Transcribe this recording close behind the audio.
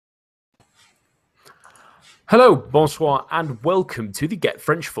Hello, bonsoir, and welcome to the Get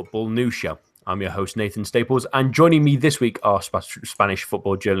French Football News Show. I'm your host, Nathan Staples, and joining me this week are Spanish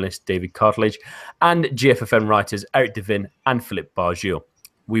football journalist David Cartlidge and GFFN writers Eric Devin and Philippe Barjou.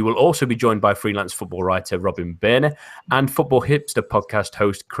 We will also be joined by freelance football writer Robin Berner and Football Hipster podcast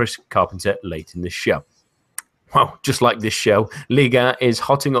host Chris Carpenter late in the show. Well, just like this show, Liga is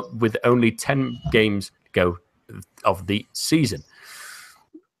hotting up with only 10 games to go of the season.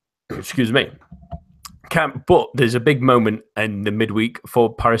 Excuse me. But there's a big moment in the midweek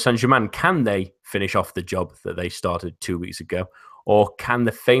for Paris Saint-Germain. Can they finish off the job that they started 2 weeks ago? Or can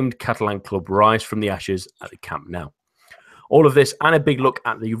the famed Catalan club rise from the ashes at the Camp Nou? All of this and a big look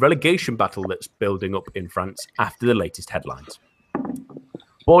at the relegation battle that's building up in France after the latest headlines.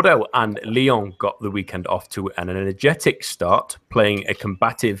 Bordeaux and Lyon got the weekend off to an energetic start, playing a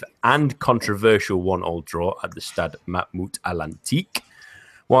combative and controversial 1-1 draw at the Stade Matmut Atlantique.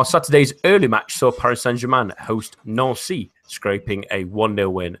 While Saturday's early match saw Paris Saint-Germain host Nancy, scraping a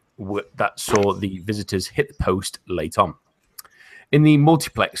 1-0 win that saw the visitors hit the post late on. In the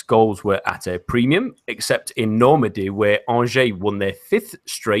multiplex, goals were at a premium, except in Normandy, where Angers won their fifth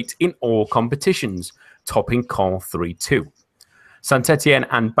straight in all competitions, topping Caen 3-2. Saint-Etienne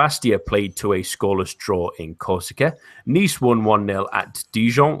and Bastia played to a scoreless draw in Corsica. Nice won 1-0 at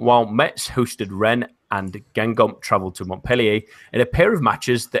Dijon, while Metz hosted Rennes and Guingamp travelled to Montpellier in a pair of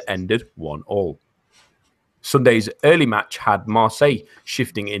matches that ended 1-1. Sunday's early match had Marseille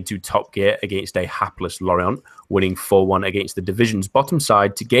shifting into top gear against a hapless Lorient, winning 4-1 against the division's bottom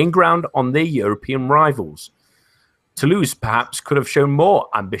side to gain ground on their European rivals. Toulouse perhaps could have shown more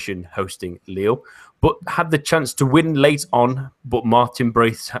ambition hosting Lille, but had the chance to win late on, but Martin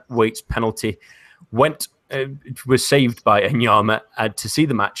Braithwaite's penalty was saved by Enyama to see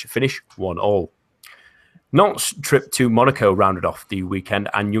the match finish 1-1. Nantes' trip to Monaco rounded off the weekend,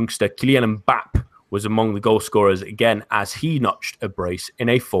 and youngster Kylian Mbappé was among the goal scorers again as he notched a brace in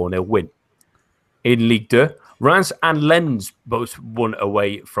a 4-0 win. In Ligue 2, Reims and Lens both won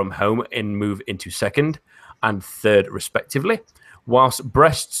away from home and move into second and third respectively, whilst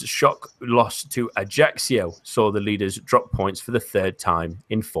Brest's shock loss to Ajaccio saw the leaders drop points for the third time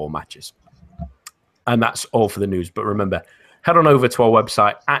in 4 matches. And that's all for the news, but remember, head on over to our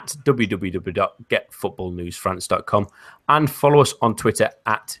website at www.getfootballnewsfrance.com and follow us on Twitter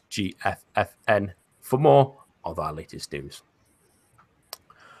at GFFN for more of our latest news.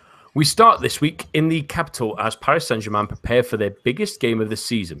 We start this week in the capital as Paris Saint-Germain prepare for their biggest game of the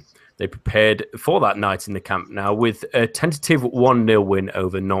season. They prepared for that night in the Camp Nou with a tentative 1-0 win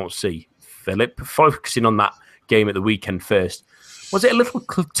over Nancy. Philip, focusing on that game at the weekend first, was it a little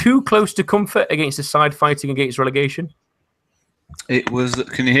too close to comfort against a side fighting against relegation? It was.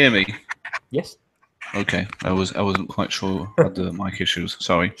 Can you hear me? Yes. Okay. I wasn't quite sure about the mic issues.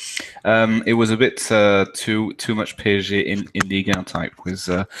 Sorry. It was a bit too much PSG in Ligue 1 type with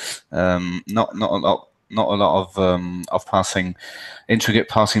not a lot of passing, intricate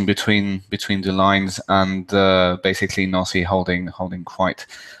passing between the lines, and basically Nancy holding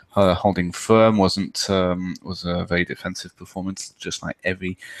firm was a very defensive performance, just like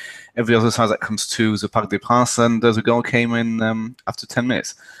every other side that comes to the Parc des Princes, and the goal came in after 10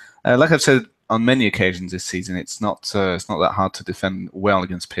 minutes. Like I've said on many occasions this season, it's not that hard to defend well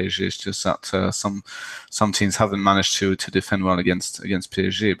against PSG. It's just that some teams haven't managed to defend well against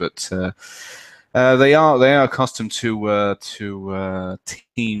PSG, but. They are accustomed to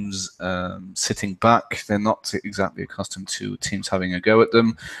teams sitting back. They're not exactly accustomed to teams having a go at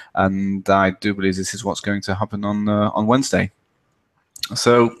them, and I do believe this is what's going to happen on Wednesday.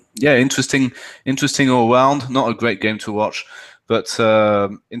 So yeah, interesting all round. Not a great game to watch, but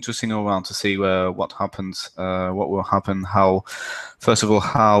interesting all round to see what happens, what will happen. First of all,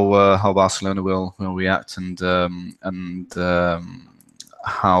 how Barcelona will react, and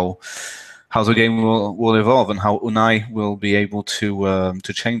how the game will evolve, and how Unai will be able to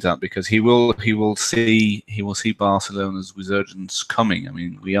change that, because he will see Barcelona's resurgence coming. I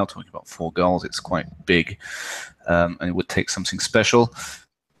mean, we are talking about 4 goals; it's quite big, and it would take something special.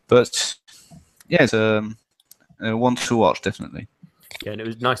 But yeah, it's one to watch, definitely. Yeah, and it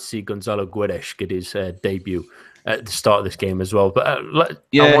was nice to see Gonzalo Guedes get his debut at the start of this game as well. But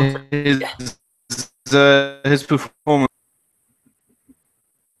his performance.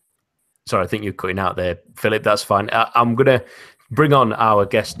 Sorry, I think you're cutting out there, Philip. That's fine. I'm going to bring on our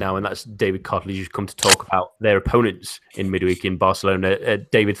guest now, and that's David Cartlidge, who's come to talk about their opponents in midweek in Barcelona.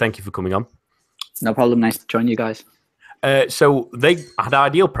 David, thank you for coming on. No problem. Nice to join you guys. So they had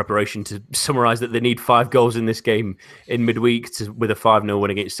ideal preparation to summarise that they need 5 goals in this game in midweek with a 5-0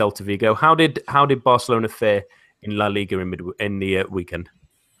 win against Celta Vigo. How did Barcelona fare in La Liga in the weekend?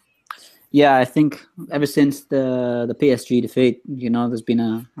 Yeah, I think ever since the PSG defeat, there's been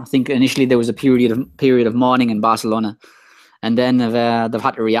I think initially there was a period of mourning in Barcelona, and then they've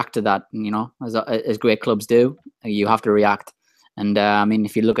had to react to that. As great clubs do, you have to react. And I mean,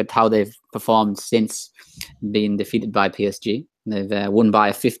 if you look at how they've performed since being defeated by PSG, they've won by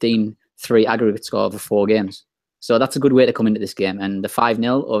a 15-3 aggregate score over 4 games. So that's a good way to come into this game. And the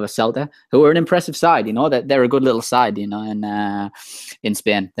 5-0 over Celta, who are an impressive side, they're a good little side, in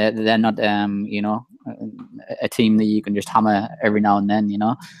Spain. They're not, a team that you can just hammer every now and then,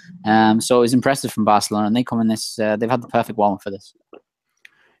 So it was impressive from Barcelona, and they come in this. They've had the perfect warm for this.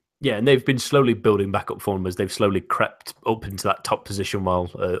 Yeah, and they've been slowly building back up form as they've slowly crept up into that top position, while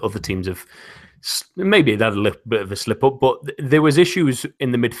other teams have maybe had a little bit of a slip up. But there was issues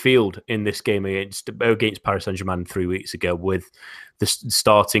in the midfield in this game against Paris Saint-Germain 3 weeks ago, with the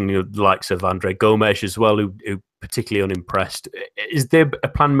starting likes of Andre Gomes as well, who particularly unimpressed. Is there a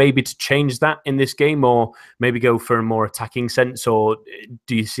plan maybe to change that in this game, or maybe go for a more attacking sense, or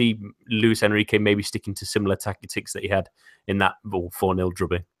do you see Luis Enrique maybe sticking to similar tactics that he had in that 4-0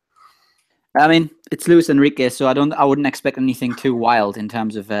 drubbing? I mean, it's Luis Enrique, so I wouldn't expect anything too wild in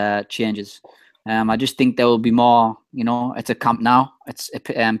terms of changes. I just think there will be more. It's a Camp Nou. It's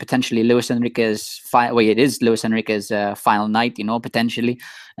potentially Luis Enrique's it is Luis Enrique's final night. Potentially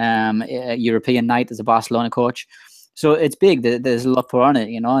a European night as a Barcelona coach. So it's big. There's a lot put on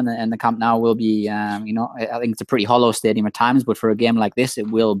it. And the Camp Nou will be. I think it's a pretty hollow stadium at times, but for a game like this, it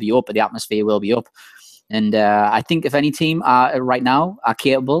will be up. The atmosphere will be up. And I think if any team right now are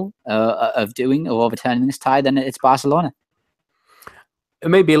capable of overturning this tie, then it's Barcelona. It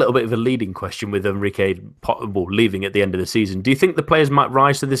may be a little bit of a leading question with Enrique leaving at the end of the season. Do you think the players might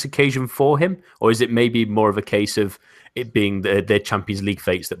rise to this occasion for him? Or is it maybe more of a case of it being their Champions League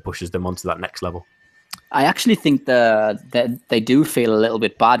fates that pushes them onto that next level? I actually think that they do feel a little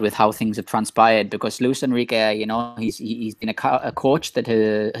bit bad with how things have transpired, because Luis Enrique, he's been a coach that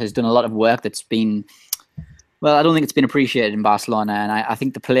has done a lot of work that's been... Well, I don't think it's been appreciated in Barcelona, and I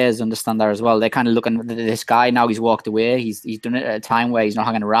think the players understand that as well. They're kind of looking at this guy now. He's walked away. He's done it at a time where he's not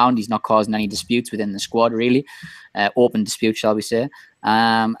hanging around. He's not causing any disputes within the squad, really, open disputes, shall we say?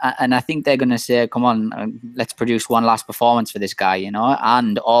 And I think they're going to say, "Come on, let's produce one last performance for this guy,"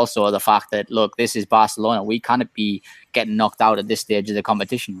 And also the fact that, look, this is Barcelona. We can't be getting knocked out at this stage of the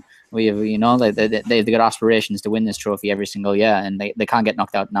competition. We have, they've got aspirations to win this trophy every single year, and they can't get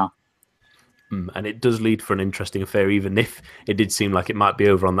knocked out now. And it does lead for an interesting affair, even if it did seem like it might be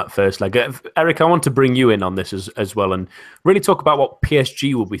over on that first leg. Eric, I want to bring you in on this as well and really talk about what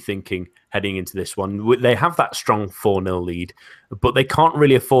PSG will be thinking heading into this one. They have that strong 4-0 lead, but they can't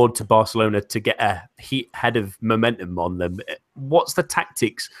really afford to Barcelona to get a head of momentum on them. What's the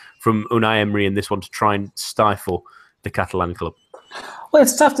tactics from Unai Emery in this one to try and stifle the Catalan club? Well,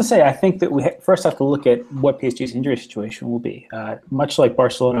 it's tough to say. I think that we first have to look at what PSG's injury situation will be. Much like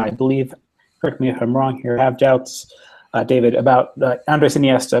Barcelona, I believe... Correct me if I'm wrong here. I have doubts, David, about Andres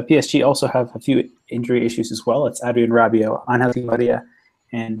Iniesta. PSG also have a few injury issues as well. It's Adrien Rabiot, Angel Di Maria,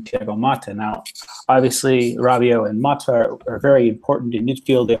 and Thiago Motta. Now, obviously, Rabiot and Motta are very important in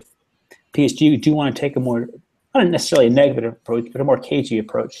midfield. If PSG do want to take a more, not necessarily a negative approach, but a more cagey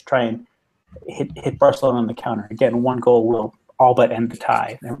approach, try and hit Barcelona on the counter. Again, one goal will all but end the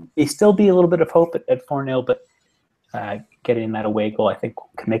tie. There may still be a little bit of hope at 4-0, but getting that away goal, I think,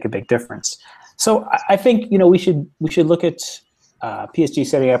 can make a big difference. So I think we should look at PSG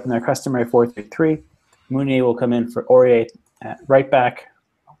setting up in their customary 4-3-3. Meunier will come in for Aurier at right back.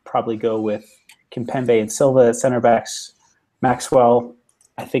 I'll probably go with Kimpembe and Silva at center backs. Maxwell,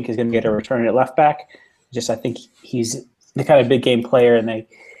 I think, is going to get a return at left back. I think he's the kind of big game player, and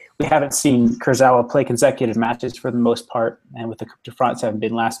we haven't seen Kurzawa play consecutive matches for the most part, and with the Coupe de France having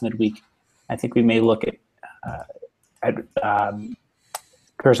been last midweek, I think we may look at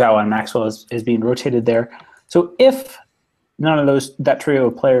Kurzawa and Maxwell is being rotated there. So if none of that trio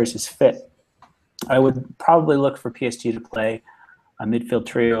of players is fit, I would probably look for PSG to play a midfield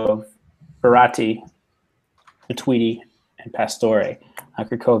trio of Verratti, Matuidi, and Pastore.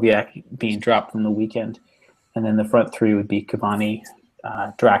 Krychowiak being dropped from the weekend, and then the front three would be Cavani,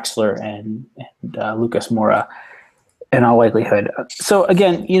 Draxler, and Lucas Moura in all likelihood. So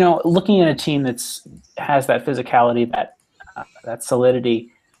again, looking at a team has that physicality, that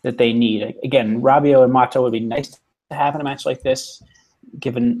solidity that they need. Again, Rabiot and Motta would be nice to have in a match like this,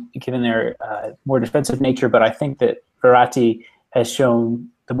 given their more defensive nature. But I think that Verratti has shown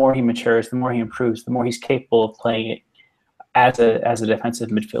the more he matures, the more he improves, the more he's capable of playing it as a defensive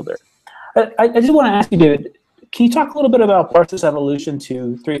midfielder. I just want to ask you, David, can you talk a little bit about Barca's evolution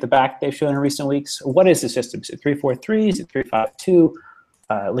to 3 at the back they've shown in recent weeks? What is the system? Is it 3-4-3? Is it 3-5-2?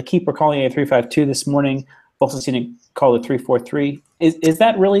 L'Equipe were calling it a 3-5-2 this morning. Also seen it called a 3-4-3. Is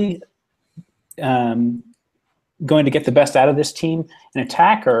that really going to get the best out of this team in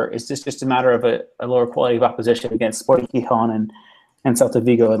attack, or is this just a matter of a lower quality of opposition against Sporting Gijón and Celta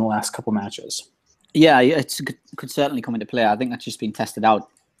Vigo in the last couple matches? Yeah, it could certainly come into play. I think that's just been tested out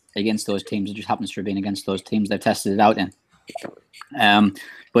against those teams. It just happens to have been against those teams they've tested it out in.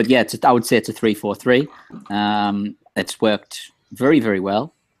 But yeah, I would say it's a 3-4-3. It's worked very, very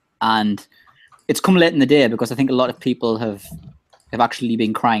well. And it's come late in the day because I think a lot of people have actually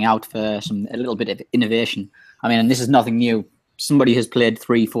been crying out for a little bit of innovation. I mean, and this is nothing new. Somebody has played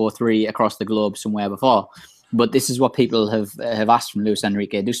 3-4-3 across the globe somewhere before. But this is what people have asked from Luis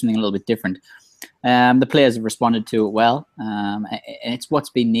Enrique, do something a little bit different. The players have responded to it well. And it's what's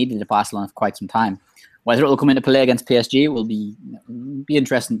been needed at Barcelona for quite some time. Whether it will come into play against PSG will be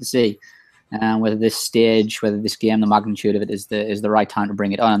interesting to see. Whether this stage, whether this game, the magnitude of it is the right time to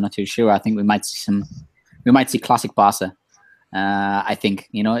bring it on, I'm not too sure. I think we might see classic Barca. I think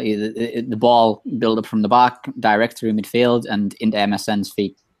the ball build up from the back, direct through midfield and into MSN's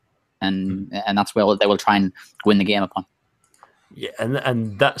feet, and that's where they will try and win the game upon. Yeah,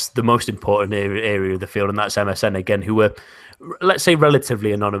 and that's the most important area of the field, and that's MSN again, who were, let's say,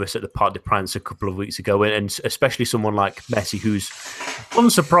 relatively anonymous at the Parc des Princes a couple of weeks ago, and especially someone like Messi, who's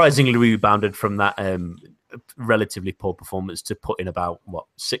unsurprisingly rebounded from that relatively poor performance to put in about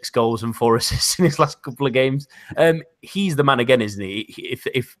 6 goals and 4 assists in his last couple of games. He's the man again, isn't he?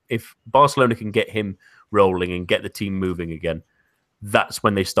 If Barcelona can get him rolling and get the team moving again, that's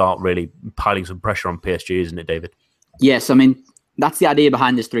when they start really piling some pressure on PSG, isn't it, David? Yes, I mean, that's the idea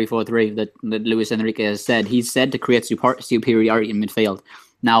behind this 3-4-3 that Luis Enrique has said. He's said to create superiority in midfield.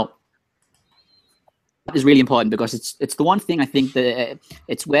 Now, that is really important because it's the one thing I think that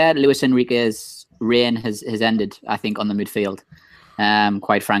it's where Luis Enrique's reign has ended, I think, on the midfield,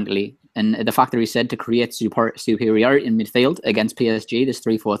 quite frankly. And the fact that he said to create superiority in midfield against PSG, this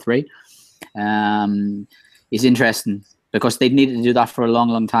 3-4-3, is interesting because they've needed to do that for a long,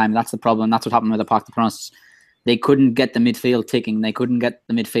 long time. That's the problem. That's what happened with the Parc des Princes. They couldn't get the midfield ticking. They couldn't get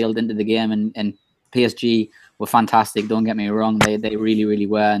the midfield into the game. And PSG were fantastic. Don't get me wrong. They really, really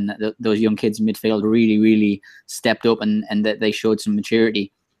were. And those young kids in midfield really, really stepped up and they showed some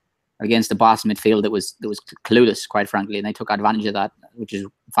maturity against the Barca midfield that was clueless, quite frankly. And they took advantage of that, which is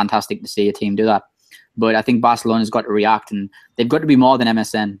fantastic to see a team do that. But I think Barcelona's got to react, and they've got to be more than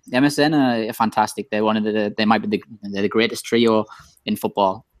MSN. MSN are fantastic. They're they might be the greatest trio in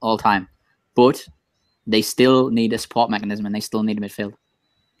football all time. But they still need a support mechanism, and they still need a midfield.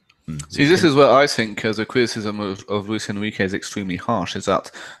 See, this is where I think the criticism of Luis Enrique is extremely harsh, is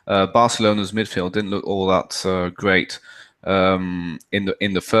that Barcelona's midfield didn't look all that great in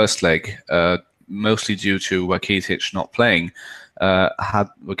the first leg, mostly due to Rakitic not playing. Had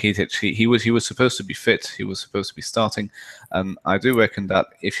Rakitic, he was supposed to be fit, he was supposed to be starting, and I do reckon that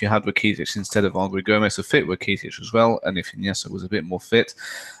if you had Rakitic instead of Andre Gomes, a fit Rakitic as well, and if Iniesta was a bit more fit,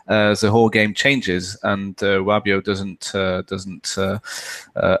 the whole game changes, and Rabiot doesn't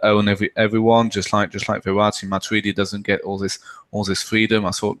own everyone, just like Verratti. Matuidi doesn't get all this freedom.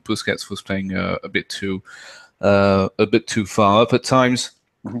 I thought Busquets was playing a bit too far up at times.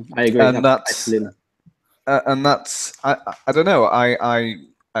 Mm-hmm. I agree. And that's I don't know.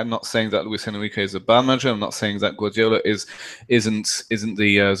 I'm not saying that Luis Enrique is a bad manager. I'm not saying that Guardiola isn't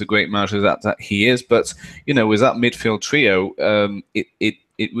the great manager that he is. But with that midfield trio,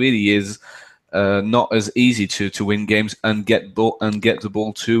 it really is not as easy to win games and get the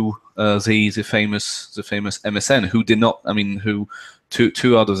ball to the famous MSN, who did not. I mean, who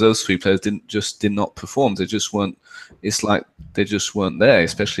two out of those 3 players did not perform. They just weren't. It's like they just weren't there.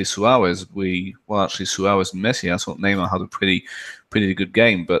 Especially Suarez. Actually Suarez and Messi. I thought Neymar had a pretty good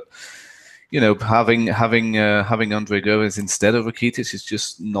game, but having Andre Gomes instead of Rakitic is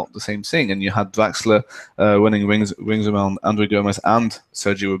just not the same thing. And you had Draxler winning rings around Andre Gomes and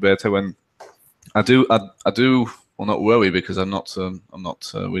Sergio Roberto. And I do well, not worry, because I'm not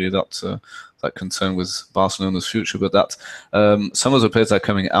really that concerned with Barcelona's future, but that some of the players that are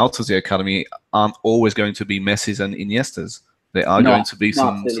coming out of the academy aren't always going to be Messi's and Iniesta's. They are going to be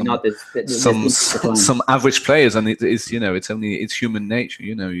some average players, and it's human nature.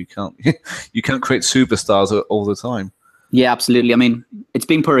 You can't create superstars all the time. Yeah, absolutely. I mean, it's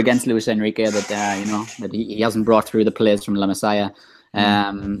been poor against Luis Enrique that that he hasn't brought through the players from La Masia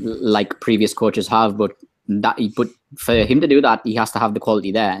like previous coaches have, but for him to do that, he has to have the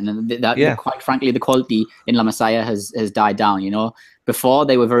quality there, and quite frankly, the quality in La Masia has died down. Before,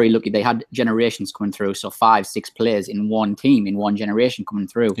 they were very lucky; they had generations coming through, so 5-6 players in one team in one generation coming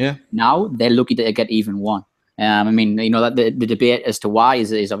through. Yeah. Now they're lucky to get even one, I mean, you know, that the debate as to why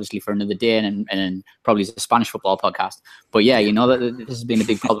is obviously for another day and probably a Spanish football podcast. But yeah, you know that this has been a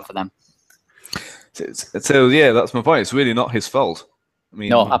big problem for them. So yeah, that's my point. It's really not his fault. I mean,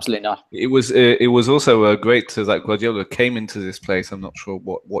 No, absolutely not. It was also great that Guardiola came into this place. I'm not sure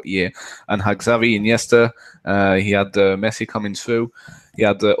what year, and had Xavi, Iniesta. He had Messi coming through. He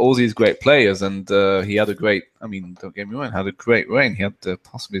had all these great players, and he had a great. I mean, don't get me wrong, had a great reign. He had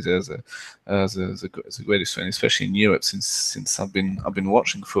possibly as the greatest reign, especially in Europe since I've been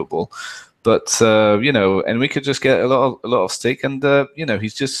watching football. But you know, Enrique just get a lot of stick, and you know,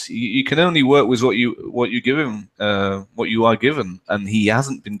 he's just you can only work with what you give him, what you are given, and he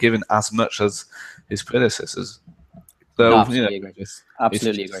hasn't been given as much as his predecessors. So No, absolutely you know, agree.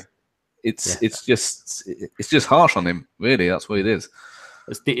 Absolutely agree. It's just harsh on him. Really, that's what it is.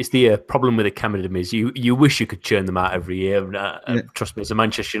 It's the problem with the Cameron is you wish you could churn them out every year. Trust me, as a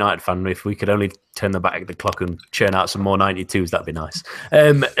Manchester United fan, if we could only turn the back of the clock and churn out some more 92s, that'd be nice.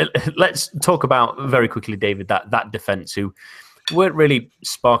 Let's talk about very quickly, David, that defence who weren't really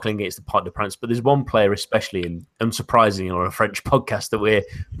sparkling against the Parc des Princes, but there's one player especially, and unsurprisingly on a French podcast, that we're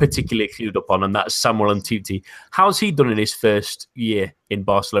particularly clued up on, and that's Samuel Umtiti. How's he done in his first year in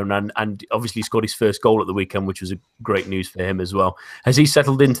Barcelona, and obviously scored his first goal at the weekend, which was a great news for him as well. Has he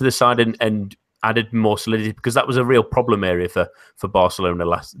settled into the side and added more solidity? Because that was a real problem area for Barcelona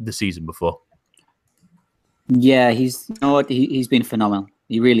the season before. Yeah, he's been phenomenal.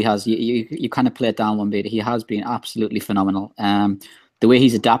 He really has. You kind of play it down one bit. He has been absolutely phenomenal. The way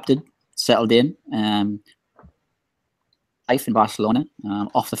he's adapted, settled in, life in Barcelona,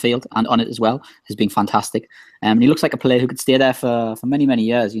 off the field and on it as well, has been fantastic. He looks like a player who could stay there for many, many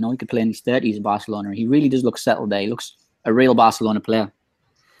years. You know, he could play in his 30s in Barcelona. He really does look settled there. He looks a real Barcelona player.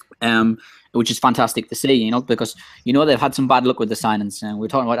 Which is fantastic to see, you know, because, you know, they've had some bad luck with the signings. And we're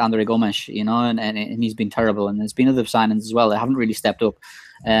talking about Andre Gomes, you know, and he's been terrible. And there's been other signings as well that haven't really stepped up.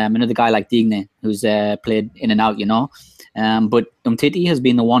 Another guy like Digne, who's played in and out, you know. But Umtiti has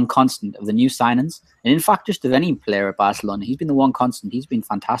been the one constant of the new signings. And in fact, just of any player at Barcelona, he's been the one constant. He's been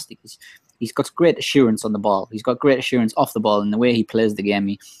fantastic. He's got great assurance on the ball. He's got great assurance off the ball, and the way he plays the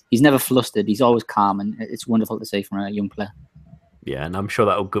game. He's never flustered. He's always calm, and it's wonderful to see from a young player. Yeah, and I'm sure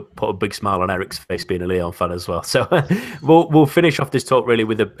that will put a big smile on Eric's face being a Lyon fan as well. So we'll finish off this talk really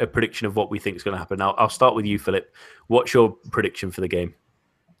with a prediction of what we think is going to happen. Now, I'll start with you, Philip. What's your prediction for the game?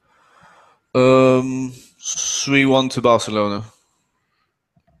 3-1 to Barcelona.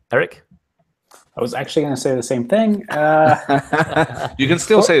 Eric? I was actually going to say the same thing. You can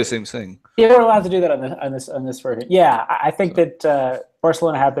still say the same thing. Yeah, we're allowed to do that on this version. Yeah, I think that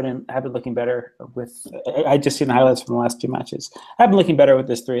Barcelona have been looking better with. I just seen the highlights from the last two matches. Have been looking better with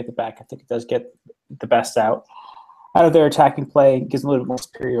this three at the back. I think it does get the best out of their attacking play. Gives them a little bit more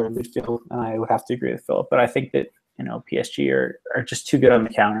superior in midfield, and I would have to agree with Philip. But I think that, you know, PSG are just too good on the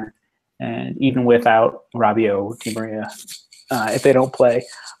counter, and even without Rabiot, Di Maria, if they don't play,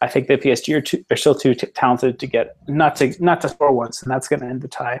 I think that PSG are still too talented to get not to score once, and that's going to end the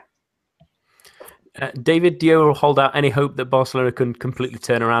tie. David, do you hold out any hope that Barcelona can completely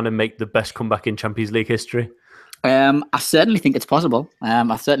turn around and make the best comeback in Champions League history? I certainly think it's possible.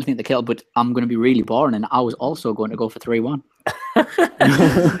 I certainly think they can, but I'm going to be really boring, and I was also going to go for 3-1.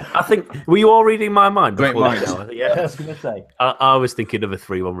 I think, were you all reading my mind? Great mind. Yeah, I was going to say. I was thinking of a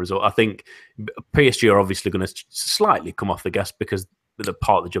 3-1 result. I think PSG are obviously going to slightly come off the gas because the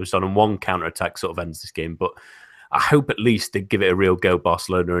part of the job is done, and one counter-attack sort of ends this game. But I hope at least they give it a real go,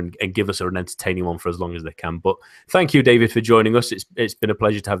 Barcelona, and give us an entertaining one for as long as they can. But thank you, David, for joining us. It's been a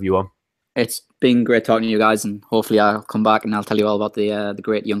pleasure to have you on. It's been great talking to you guys, and hopefully I'll come back and I'll tell you all about the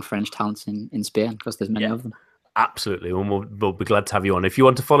great young French talents in Spain, because there's many of them. Absolutely, and we'll be glad to have you on. If you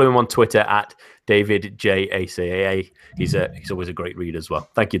want to follow him on Twitter at DavidJACAA, he's always a great read as well.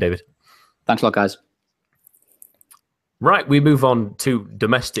 Thank you, David. Thanks a lot, guys. Right, we move on to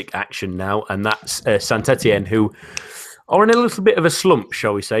domestic action now, and that's Saint-Etienne, who are in a little bit of a slump,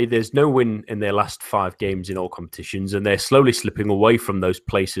 shall we say. There's no win in their last 5 games in all competitions, and they're slowly slipping away from those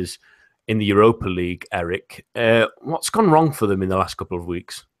places in the Europa League, Eric. What's gone wrong for them in the last couple of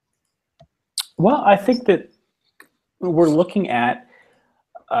weeks? Well, I think that we're looking at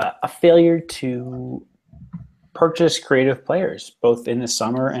a failure to purchase creative players, both in the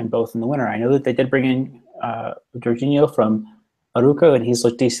summer and both in the winter. I know that they did bring in Jorginho from Aruca, and he's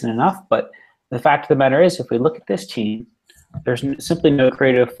looked decent enough. But the fact of the matter is, if we look at this team, there's simply no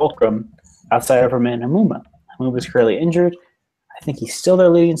creative fulcrum outside of Romain Hamouma. Hamouma's currently injured. I think he's still their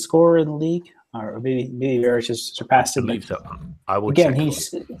leading scorer in the league, or maybe Verish has surpassed him. I will again,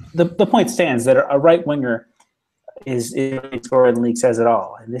 he's the point stands that a right winger is the leading scorer in the league, says it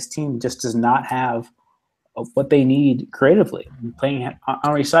all. And this team just does not have of what they need creatively. Playing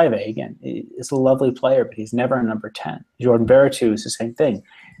Henri Saivet, again, is a lovely player, but he's never a number 10. Jordan Veretout is the same thing.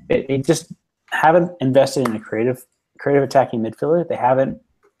 They just haven't invested in a creative attacking midfielder. They haven't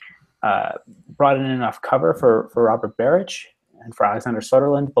brought in enough cover for Robert Beric and for Alexander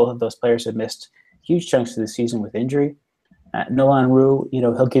Sutherland. Both of those players have missed huge chunks of the season with injury. Nolan Roux,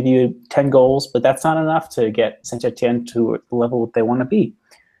 he'll give you 10 goals, but that's not enough to get Saint-Etienne to the level that they want to be.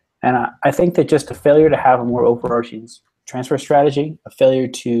 And I think that just a failure to have a more overarching transfer strategy, a failure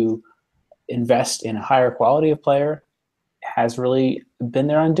to invest in a higher quality of player has really been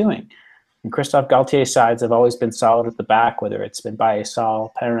their undoing. And Christophe Galtier's sides have always been solid at the back, whether it's been Baye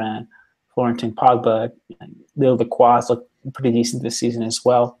Sall, Perrin, Florentin Pogba, Lille Lacroix look pretty decent this season as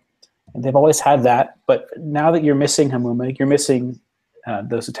well. And they've always had that, but now that you're missing Hamouma, you're missing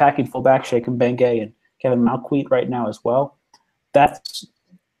those attacking fullbacks, Sheikh Mbengue and Kevin Malcuit right now as well.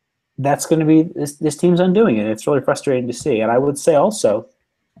 That's going to be this team's undoing it. It's really frustrating to see. And I would say also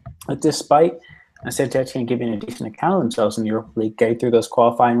that despite Saint-Etienne giving a decent account of themselves in the Europa League, getting through those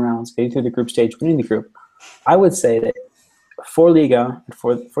qualifying rounds, getting through the group stage, winning the group, I would say that for Liga and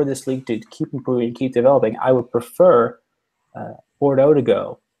for this league to keep improving, keep developing, I would prefer Bordeaux to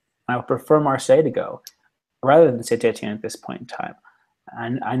go. I would prefer Marseille to go rather than Saint-Etienne at this point in time.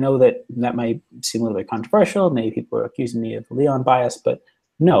 And I know that might seem a little bit controversial. Maybe people are accusing me of Lyon bias, but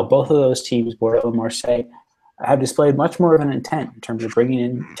no, both of those teams, Bordeaux and Marseille, have displayed much more of an intent in terms of bringing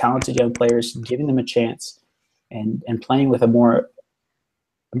in talented young players and giving them a chance and playing with a more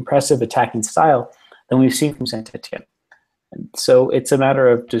impressive attacking style than we've seen from Saint-Etienne. And so it's a matter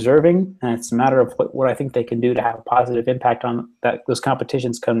of deserving, and it's a matter of what I think they can do to have a positive impact on those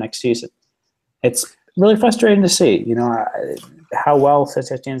competitions come next season. It's really frustrating to see, how well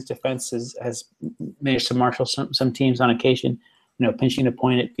Saint-Etienne's defense has managed to marshal some teams on occasion, pinching a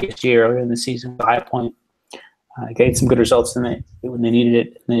point at PSG earlier in the season, a high point, getting some good results when they needed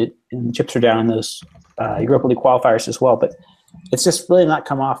it, and the chips are down in those Europa League qualifiers as well. But it's just really not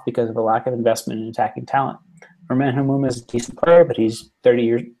come off because of a lack of investment in attacking talent. Romain Hamouma is a decent player, but he's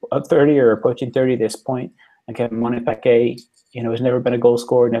 30 or approaching 30 at this point. And Kevin Montepaquet, has never been a goal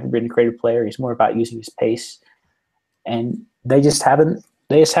scorer, never been a creative player. He's more about using his pace, and they just haven't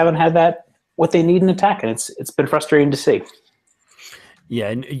had that what they need in attack, and it's been frustrating to see. Yeah,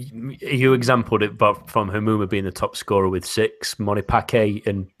 and you exampled it, but from Hamouma being the top scorer with 6, Montepaquet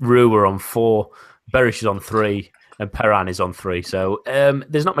and Roux are on 4, Beric is on 3. And Perrin is on 3. So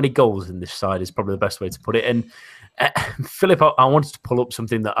there's not many goals in this side is probably the best way to put it. And Philip, I wanted to pull up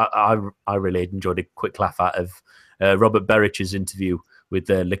something that I really enjoyed a quick laugh out of Robert Beric's interview with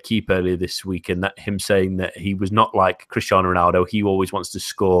L'Equipe earlier this week, and that him saying that he was not like Cristiano Ronaldo. He always wants to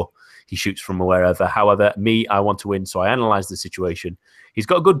score. He shoots from wherever. However, I want to win. So I analysed the situation. He's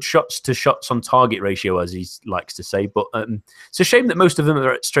got a good shots on target ratio, as he likes to say. But it's a shame that most of them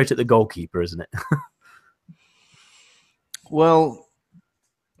are straight at the goalkeeper, isn't it? Well,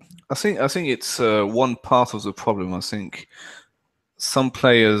 I think it's one part of the problem. I think some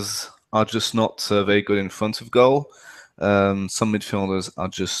players are just not very good in front of goal. Some midfielders are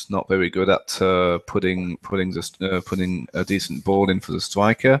just not very good at putting a decent ball in for the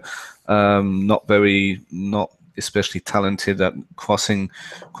striker. Not especially talented at crossing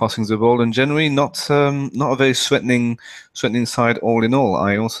the ball, and generally not a very threatening side all in all.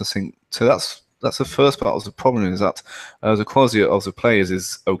 I also think so. That's the first part of the problem, is that the quality of the players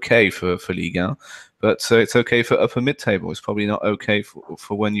is okay for Ligue 1, but it's okay for upper mid-table. It's probably not okay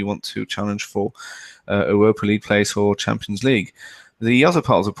for when you want to challenge for Europa League place or Champions League. The other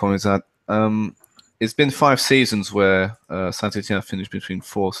part of the problem is that it's been 5 seasons where Saint-Etienne finished between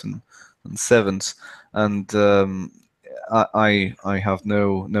 4th and 7th, and I have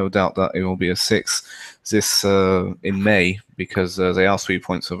no doubt that it will be a 6th this in May, because they are 3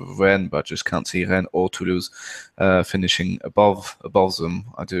 points of Rennes, but just can't see Rennes or Toulouse finishing above them.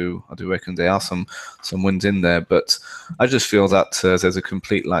 I do reckon there are some wins in there, but I just feel that there's a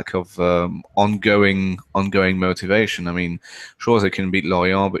complete lack of ongoing motivation. I mean, sure, they can beat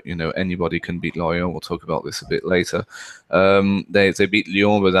Lorient, but anybody can beat Lorient. We'll talk about this a bit later. They beat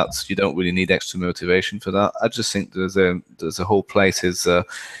Lyon, but you don't really need extra motivation for that. I just think there's a whole place is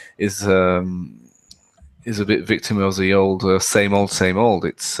a bit victim of the old same old.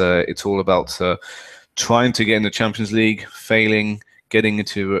 It's all about trying to get in the Champions League, failing, getting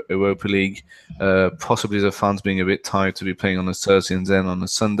into Europa League, possibly the fans being a bit tired to be playing on a Thursday and then on a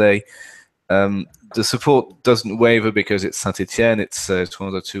Sunday. The support doesn't waver because it's Saint-Etienne. It's one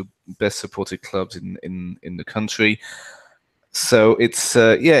of the 2 best supported clubs in the country. So it's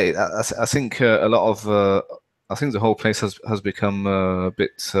I think a lot of I think the whole place has become a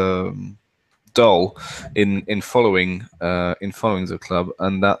bit dull in following the club,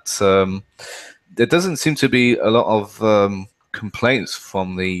 and that there doesn't seem to be a lot of complaints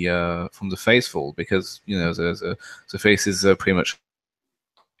from the faithful, because the faces are pretty much.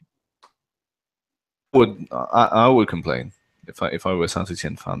 I would complain if I were a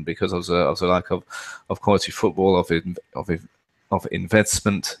Saint-Etienne fan, because of the lack of quality football, of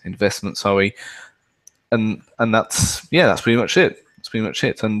investment, sorry, and that's pretty much it. That's pretty much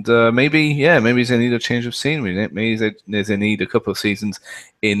it. And maybe they need a change of scenery. Maybe they need a couple of seasons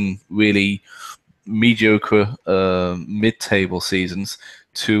in really mediocre mid-table seasons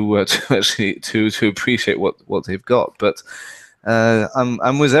to actually appreciate what they've got. But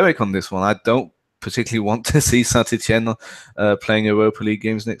I'm with Eric on this one. I don't particularly want to see Saint-Etienne playing Europa League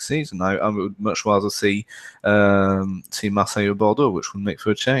games next season. I would much rather see Marseille or Bordeaux, which would make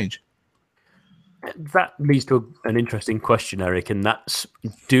for a change. That leads to an interesting question, Eric, and that's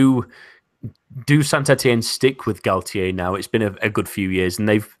do Saint-Etienne stick with Galtier now? It's been a good few years, and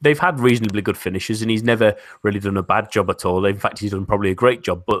they've had reasonably good finishes, and he's never really done a bad job at all. In fact, he's done probably a great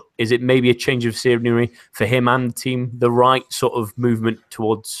job. But is it maybe a change of scenery for him and the team, the right sort of movement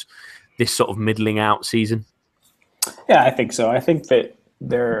towards this sort of middling out season? Yeah, I think so. I think that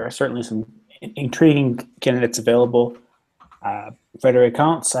there are certainly some intriguing candidates available. Frédéric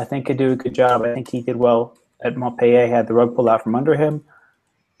Kaunts, I think, could do a good job. I think he did well at Montpellier, had the rug pulled out from under him.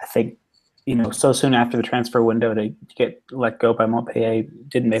 I think, so soon after the transfer window to get let go by Montpellier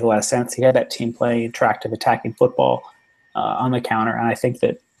didn't make a lot of sense. He had that team playing attractive, attacking football on the counter, and I think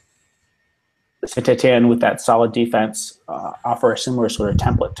that Saint-Etienne, with that solid defense, offer a similar sort of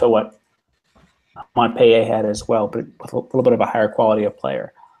template to what Montpellier had as well, but with a little bit of a higher quality of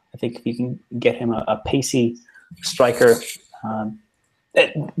player. I think if you can get him a pacey striker,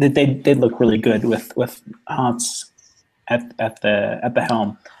 they'd look really good with Hans at the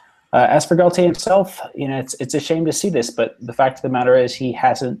helm. As for Galtier himself, it's a shame to see this, but the fact of the matter is he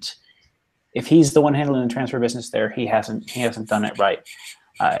hasn't. If he's the one handling the transfer business there, he hasn't done it right.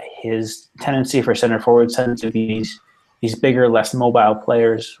 His tendency for center forwards tends to be these bigger, less mobile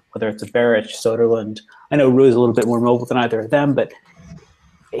players, whether it's a Beric, Soderlund. I know Rue is a little bit more mobile than either of them, but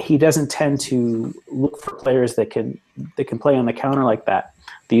he doesn't tend to look for players that can play on the counter like that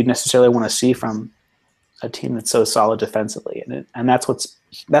you'd necessarily want to see from a team that's so solid defensively, and that's what's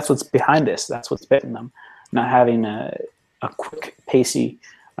behind this. That's what's bitten them, not having a quick, pacey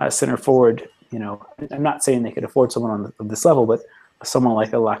center forward. I'm not saying they could afford someone on this level, but someone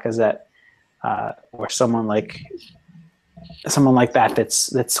like a Lacazette or someone like that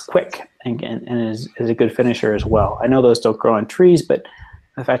that's quick and is a good finisher as well. I know those don't grow on trees, but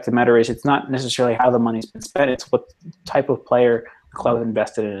the fact of the matter is it's not necessarily how the money's been spent, it's what type of player the club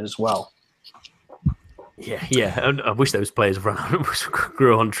invested in as well. Yeah. I wish those players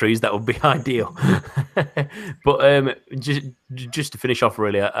grew on trees. That would be ideal. But just to finish off,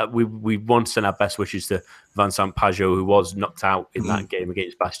 really, we want to send our best wishes to Vincent Pajot, who was knocked out in that game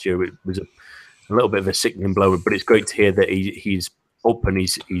against Bastia. It was a little bit of a sickening blow, but it's great to hear that he's up and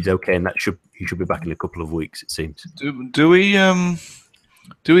he's okay, and he should be back in a couple of weeks, it seems. Do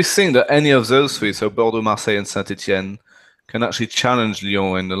we think that any of those three, so Bordeaux, Marseille, and Saint-Etienne, can actually challenge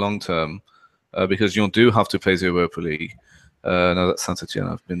Lyon in the long term? Because Lyon do have to play the Europa League now that Saint-Etienne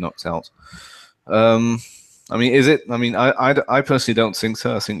have been knocked out. I personally don't think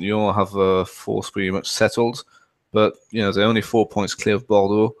so. I think Lyon have a force pretty much settled, but they're only 4 points clear of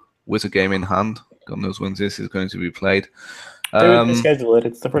Bordeaux with a game in hand. God knows when this is going to be played. They schedule it.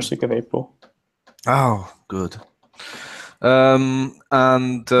 It's the first week of April. Oh, good. So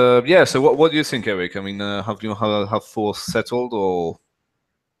what do you think, Eric? I mean, have you have force settled or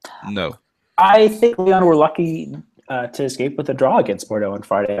no? I think Lyon were lucky to escape with a draw against Bordeaux on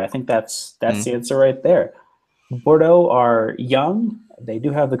Friday. I think that's the answer right there. Bordeaux are young. They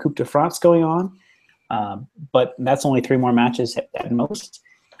do have the Coupe de France going on, but that's only 3 more matches at most.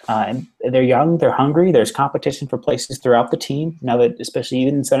 And they're young. They're hungry. There's competition for places throughout the team. Now that, especially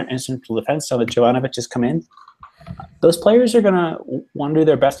even in central defense, now that Jovanovic has come in, those players are going to want to do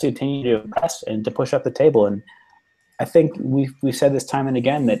their best to continue to impress and to push up the table. And I think we've said this time and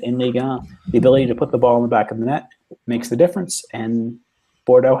again that in Ligue 1, the ability to put the ball in the back of the net makes the difference. And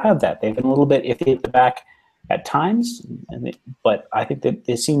Bordeaux have that. They've been a little bit iffy at the back at times, but I think that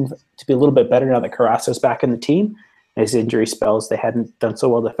they seem to be a little bit better now that Carrasco's back in the team. His injury spells, they hadn't done so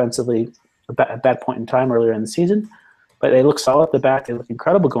well defensively at that point in time earlier in the season. But they look solid at the back. They look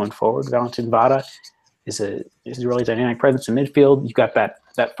incredible going forward. Valentin Vada is a really dynamic presence in midfield. You've got that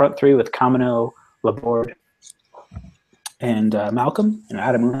front three with Camino, Laborde, and Malcolm. And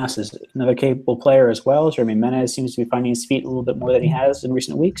Adam Unas is another capable player as well. Jeremy Menez seems to be finding his feet a little bit more than he has in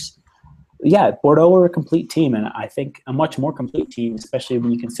recent weeks. yeah, Bordeaux were a complete team, and I think a much more complete team, especially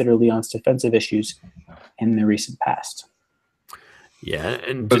when you consider Lyon's defensive issues in the recent past. Yeah,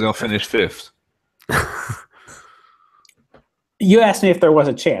 and But they'll finish fifth. You asked me if there was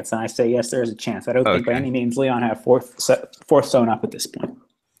a chance, and I say yes, there is a chance. I don't think by any means Lyon have fourth zone up at this point.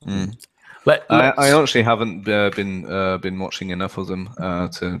 I actually haven't been watching enough of them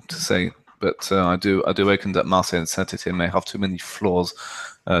to say, but I do reckon that Marseille and Saint-Etienne may have too many flaws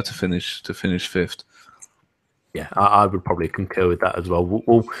to finish fifth. Yeah, I would probably concur with that as well.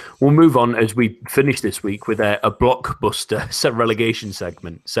 We'll move on as we finish this week with a blockbuster relegation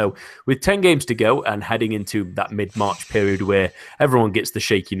segment. So with 10 games to go and heading into that mid-March period where everyone gets the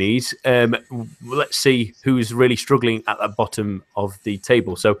shaky knees, let's see who's really struggling at the bottom of the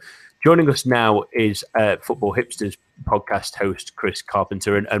table. So joining us now is Football Hipsters podcast host Chris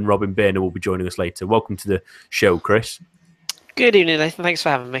Carpenter, and Robin Bairner will be joining us later. Welcome to the show, Chris. Good evening, Nathan. Thanks for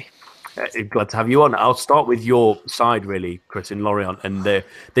having me. Glad to have you on. I'll start with your side, really, Chris, in Lorient. And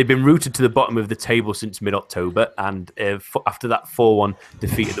they've been rooted to the bottom of the table since mid-October. And after that 4-1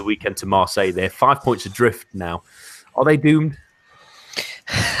 defeat at the weekend to Marseille, they're 5 points adrift now. Are they doomed?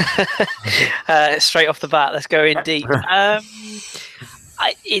 Straight off the bat, let's go in deep.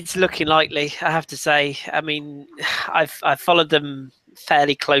 It's looking likely, I have to say. I mean, I've followed them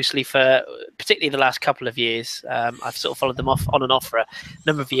fairly closely for particularly the last couple of years. I've sort of followed them on and off for a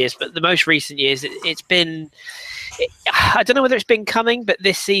number of years, but the most recent years, it's been. I don't know whether it's been coming, but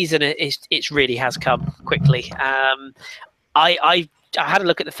this season it really has come quickly. I had a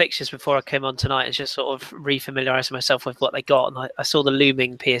look at the fixtures before I came on tonight and just sort of refamiliarised myself with what they got, and I saw the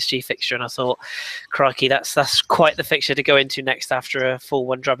looming PSG fixture, and I thought, crikey, that's quite the fixture to go into next after a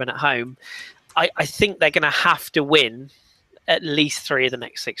 4-1 drubbing at home. I think they're going to have to win at least 3 of the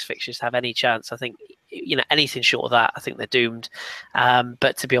next 6 fixtures to have any chance. I think, anything short of that, I think they're doomed.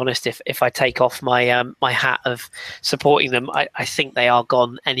 But to be honest, if I take off my my hat of supporting them, I think they are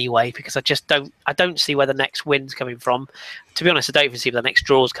gone anyway, because I don't see where the next win's coming from. To be honest, I don't even see where the next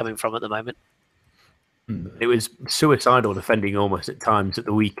draw's coming from at the moment. It was suicidal defending almost at times at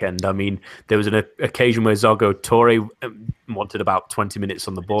the weekend. I mean, there was an occasion where Zago Toure wanted about 20 minutes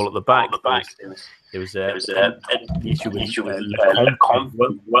on the ball at the back. There was an issue with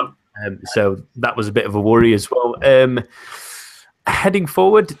Lecomte. So that was a bit of a worry as well. Heading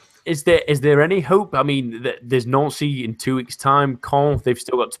forward, is there any hope? I mean, there's Nancy in 2 weeks' time. Caen, they've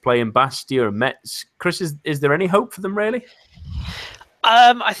still got to play in Bastia and Metz. Chris, is there any hope for them, really?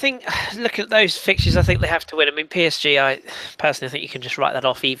 I think, looking at those fixtures, I think they have to win. I mean, PSG, I personally think you can just write that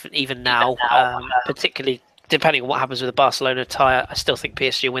off even now, particularly depending on what happens with the Barcelona tie. I still think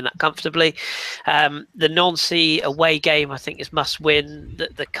PSG will win that comfortably. The Nancy away game, I think, is must win.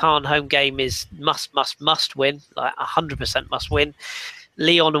 The Caen home game is must win, like 100% must win.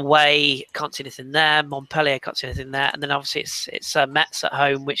 Lyon away, can't see anything there. Montpellier, can't see anything there. And then obviously it's Metz at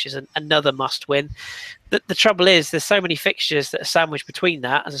home, which is another must win. The trouble is there's so many fixtures that are sandwiched between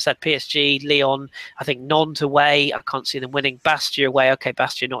that. As I said, PSG, Lyon, I think Nantes away, I can't see them winning. Bastia away, okay,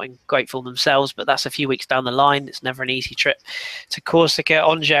 Bastia not in great form themselves, but that's a few weeks down the line. It's never an easy trip to Corsica.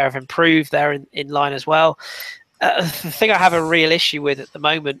 Angers have improved. They're in line as well. The thing I have a real issue with at the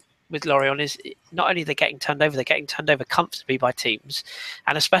moment with Lorient is not only they're getting turned over comfortably by teams,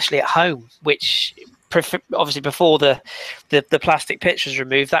 and especially at home, which obviously before the plastic pitch was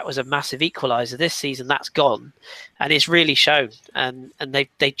removed, that was a massive equaliser. This season, that's gone, and it's really shown. And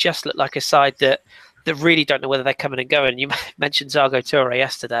they just look like a side that really don't know whether they're coming and going. You mentioned Zago Toure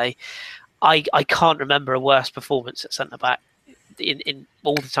yesterday. I can't remember a worse performance at centre back. In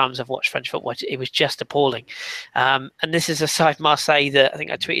all the times I've watched French football, it was just appalling. And this is a side, Marseille, that I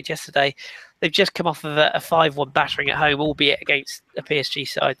think I tweeted yesterday. They've just come off of a 5-1 battering at home, albeit against a PSG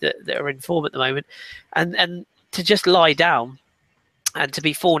side that are in form at the moment. And to just lie down and to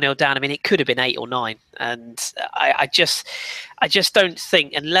be 4-0 down, I mean, it could have been 8 or 9. And I just don't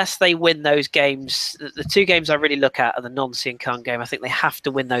think, unless they win those games, the 2 games I really look at are the Nancy and Caen game. I think they have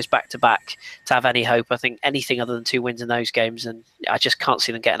to win those back-to-back to have any hope. I think anything other than 2 wins in those games, and I just can't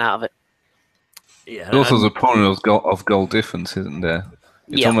see them getting out of it. Yeah, there's also the problem of goal difference, isn't there?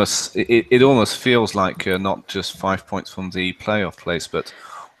 It's almost it almost feels like not just 5 points from the playoff place, but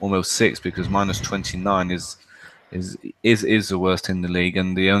almost 6, because minus 29 is the worst in the league,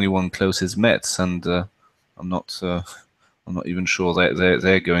 and the only one close is Metz, and I'm not even sure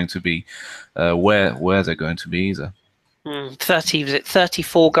they're going to be where they're going to be either.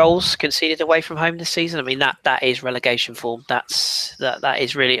 34 goals conceded away from home this season. I mean, that is relegation form. That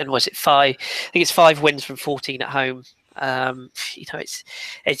is really, and was it 5? I think it's 5 wins from 14 at home. You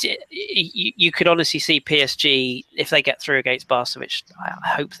could honestly see PSG, if they get through against Barca, which I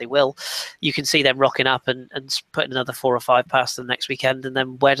hope they will. You can see them rocking up and putting another 4 or 5 past them next weekend, and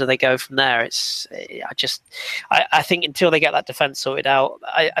then where do they go from there? I think until they get that defence sorted out,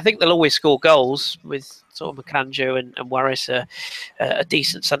 I think they'll always score goals with sort of Makanjo and Waris are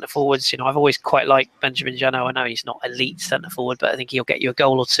decent centre forwards. I've always quite liked Benjamin Janot. I know he's not elite centre forward, but I think he'll get you a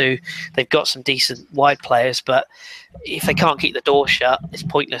goal or two. They've got some decent wide players, but if they can't keep the door shut, it's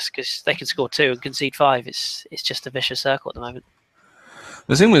pointless because they can score 2 and concede 5. It's just a vicious circle at the moment.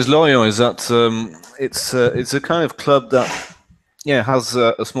 The thing with Lorient is that it's a kind of club that has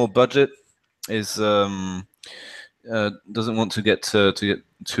a small budget, doesn't want to get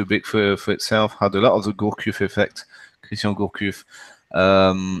too big for itself. Had a lot of the Gourcuff effect, Christian Gourcuff,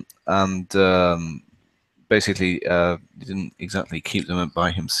 and basically didn't exactly keep them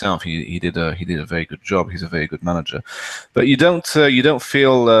by himself. He did a very good job. He's a very good manager, but you don't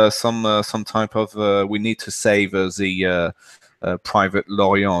feel some type of we need to save the private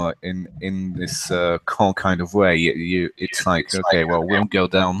Lorient in this kind of way. It's like, okay, well, we'll go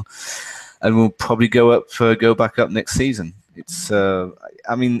down. And we'll probably go back up next season. It's, I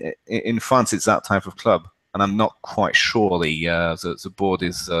mean, in France, it's that type of club, and I'm not quite sure the board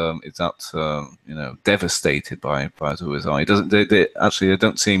is that devastated by the result. It doesn't. They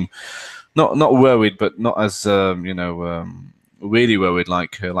don't seem not worried, but not as really worried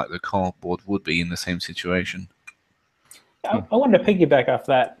like the Caen board would be in the same situation. I wanted to piggyback off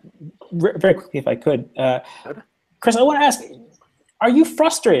that very quickly, if I could, Chris. I want to ask. Are you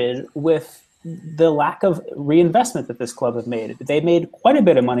frustrated with the lack of reinvestment that this club have made? They made quite a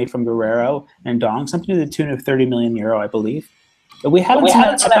bit of money from Guerrero and Dong, something to the tune of 30 million euro, I believe. But we haven't seen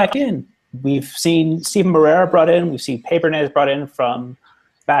that back in. We've seen Steven Barrera brought in. We've seen Pabernez brought in from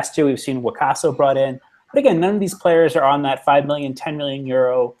Bastia. We've seen Wakaso brought in. But again, none of these players are on that 5 million, 10 million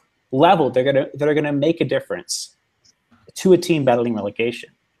euro level. That are gonna make a difference to a team battling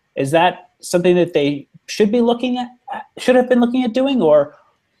relegation. Is that something that they should have been looking at doing, or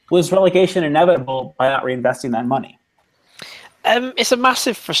was relegation inevitable by not reinvesting that money? It's a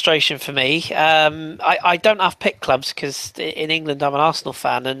massive frustration for me. I don't have pick clubs because in England I'm an Arsenal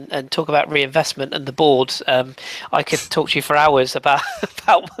fan, and talk about reinvestment and the board. I could talk to you for hours about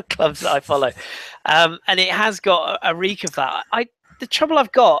what clubs that I follow, and it has got a reek of that. The trouble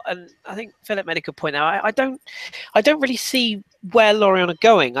I've got, and I think Philip made a good point now. I don't really see where Lorient are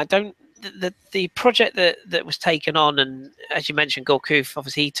going. I don't. The project that was taken on, and as you mentioned, Gourcuff,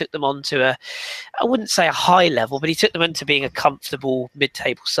 obviously he took them on to I wouldn't say a high level, but he took them into being a comfortable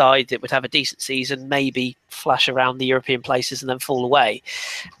mid-table side that would have a decent season, maybe flash around the European places and then fall away.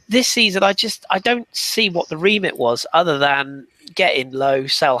 This season, I don't see what the remit was other than get in low,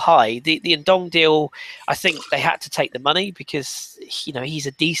 sell high. The Ndong deal, I think they had to take the money because he's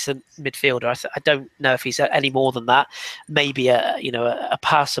a decent midfielder. I don't know if he's any more than that. Maybe a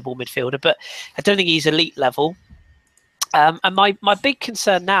passable midfielder, but I don't think he's elite level. And my big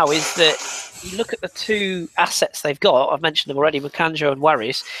concern now is that you look at the 2 assets they've got. I've mentioned them already, Makanjo and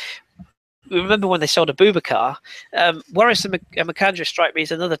Waris. Remember when they sold Abubakar? Waris and Makanjo strike me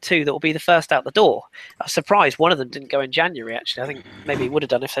as another 2 that will be the first out the door. I'm surprised one of them didn't go in January, actually. I think maybe he would have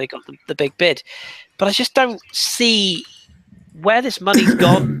done if they got the big bid. But I just don't see where this money's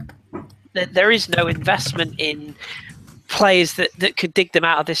gone. There is no investment in players that could dig them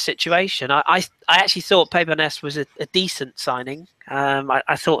out of this situation. I actually thought Pabernez was a decent signing.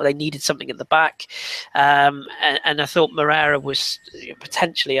 I thought they needed something at the back, and I thought Moreira was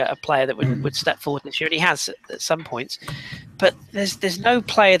potentially a player that would step forward this year, and he has at some points. But there's no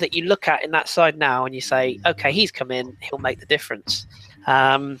player that you look at in that side now and you say, okay, he's come in, he'll make the difference.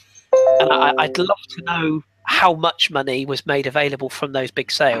 And I'd love to know how much money was made available from those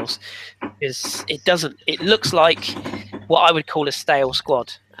big sales, because it looks like what I would call a stale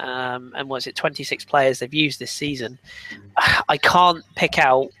squad. And was it 26 players they've used this season? I can't pick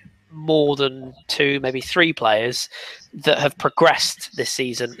out more than 2, maybe 3 players that have progressed this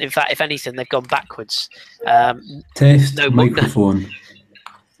season. In fact, if anything, they've gone backwards. Test microphone.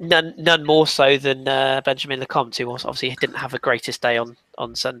 None more so than Benjamin Lecomte, who obviously didn't have the greatest day on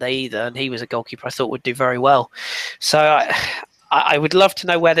Sunday either, and he was a goalkeeper I thought would do very well. So I would love to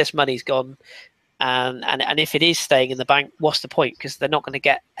know where this money's gone, and if it is staying in the bank, what's the point? Because they're not going to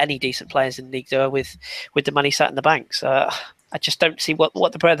get any decent players in Ligue 2 with the money sat in the bank. So I just don't see what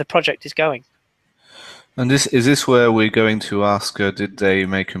the project is going. And is this where we're going to ask, did they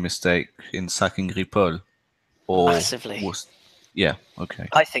make a mistake in sacking Ripoll? Or massively. Yeah, okay.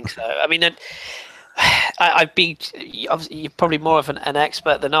 I think so. I mean, I'd be obviously you're probably more of an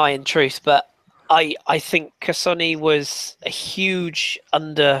expert than I in truth, but I think Cassoni was a huge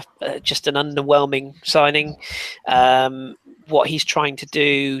just an underwhelming signing. What he's trying to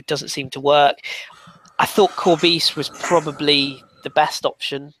do doesn't seem to work. I thought Corbis was probably the best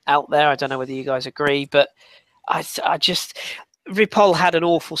option out there. I don't know whether you guys agree, but I just Ripoll had an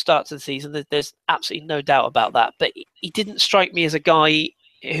awful start to the season. There's absolutely no doubt about that. But he didn't strike me as a guy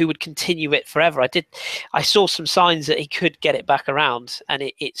who would continue it forever. I saw some signs that he could get it back around, and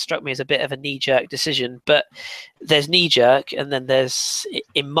it struck me as a bit of a knee-jerk decision. But there's knee-jerk, and then there's,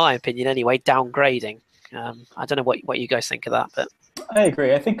 in my opinion anyway, downgrading. I don't know what you guys think of that, but I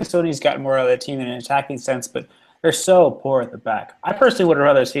agree. I think Cassoni's gotten more out of the team in an attacking sense, but they're so poor at the back. I personally would have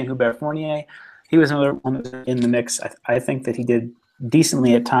rather seen Hubert Fournier. He was another one in the mix. I think that he did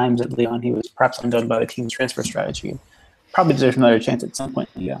decently at times at Lyon. He was perhaps undone by the team's transfer strategy. Probably deserves another chance at some point.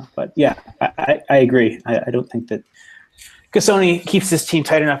 Yeah, but yeah, I agree. I don't think that Cassoni keeps this team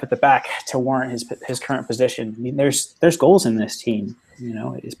tight enough at the back to warrant his current position. I mean, there's goals in this team,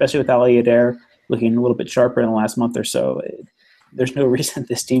 especially with Ali Adair looking a little bit sharper in the last month or so. There's no reason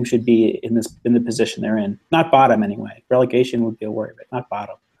this team should be in the position they're in. Not bottom anyway. Relegation would be a worry, but not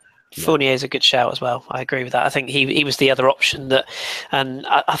bottom. Fournier is a good shout as well. I agree with that. I think he was the other option and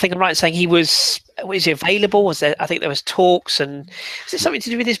I think I'm right in saying was he available? I think there was talks, and is it something to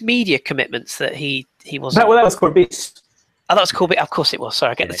do with his media commitments that he wasn't? That was Corbis. Oh, that was Corbis. Of course it was.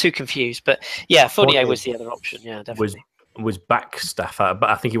 Sorry, I get the two confused. But yeah, Fournier was the other option. Yeah, definitely. Was back staff, but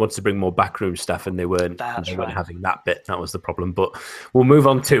I think he wanted to bring more backroom staff, and they weren't having that bit. That was the problem. But we'll move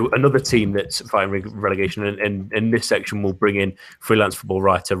on to another team that's fighting relegation, and in this section we'll bring in freelance football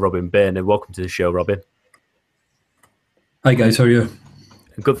writer Robin Baird. Welcome to the show, Robin. Hi guys, how are you?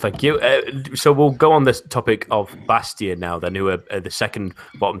 Good, thank you. So we'll go on this topic of Bastia now, then, who are the second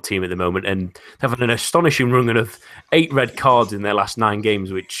bottom team at the moment, and they've had an astonishing run of 8 red cards in their last 9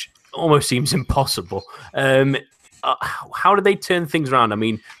 games, which almost seems impossible. How do they turn things around? I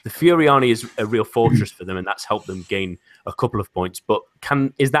mean, the Fioriani is a real fortress for them, and that's helped them gain a couple of points. But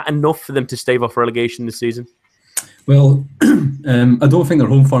is that enough for them to stave off relegation this season? Well, I don't think their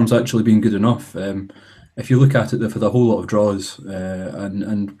home form's actually been good enough. If you look at it, they've had a whole lot of draws,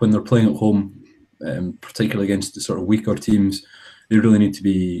 and when they're playing at home, particularly against the sort of weaker teams, they really need to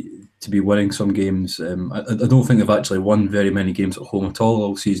be winning some games. I don't think they've actually won very many games at home at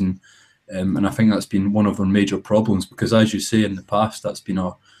all season. And I think that's been one of their major problems because, as you say, in the past, that's been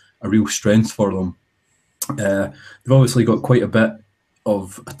a real strength for them. They've obviously got quite a bit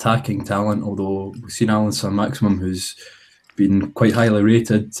of attacking talent, although we've seen Alan Saint-Maximin, who's been quite highly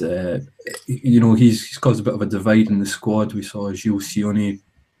rated. He's caused a bit of a divide in the squad. We saw Gilles Sioni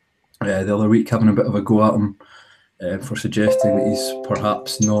the other week having a bit of a go at him for suggesting that he's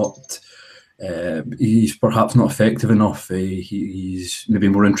perhaps not effective enough. He's maybe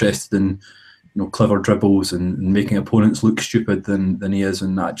more interested in clever dribbles and making opponents look stupid than he is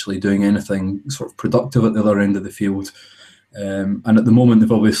in actually doing anything sort of productive at the other end of the field. And at the moment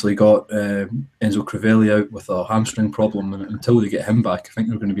they've obviously got Enzo Crivelli out with a hamstring problem, and until they get him back I think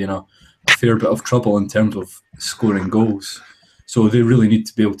they're going to be in a fair bit of trouble in terms of scoring goals. So they really need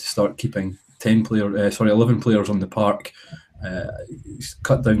to be able to start keeping 11 players on the park,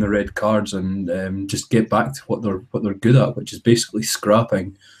 cut down the red cards, and just get back to what they're good at, which is basically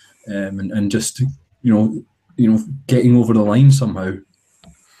scrapping, and just getting over the line somehow.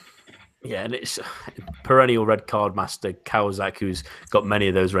 Yeah, and it's perennial red card master Kawasaki, who's got many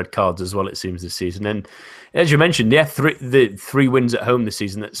of those red cards as well, it seems, this season. And as you mentioned, the 3 wins at home this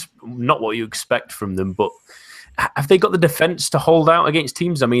season, that's not what you expect from them, but have they got the defence to hold out against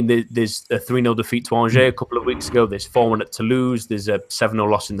teams? I mean, there's a 3-0 defeat to Angers a couple of weeks ago. There's 4-1 at Toulouse. There's a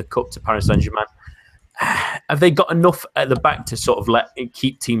 7-0 loss in the Cup to Paris Saint-Germain. Have they got enough at the back to sort of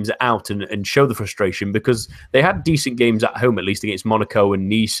keep teams out and show the frustration? Because they had decent games at home, at least against Monaco and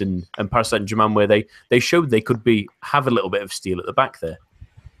Nice and Paris Saint-Germain, where they showed they could have a little bit of steel at the back there.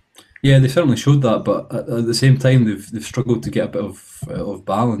 Yeah, they certainly showed that, but at the same time, they've struggled to get a bit of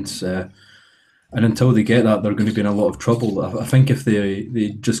balance. And until they get that, they're going to be in a lot of trouble. I think if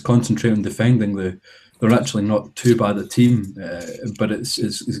they just concentrate on defending, they're actually not too bad a team. But it's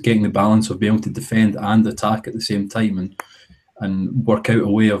getting the balance of being able to defend and attack at the same time, and work out a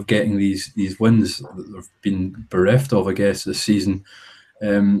way of getting these wins that they've been bereft of, I guess, this season.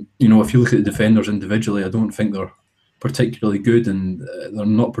 If you look at the defenders individually, I don't think they're particularly good, and they're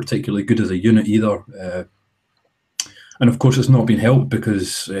not particularly good as a unit either. And of course, it's not been helped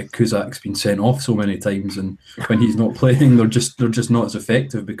because Kuzak's been sent off so many times, and when he's not playing, they're just not as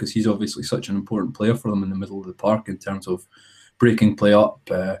effective because he's obviously such an important player for them in the middle of the park in terms of breaking play up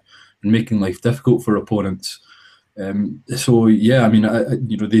and making life difficult for opponents. So yeah, I mean,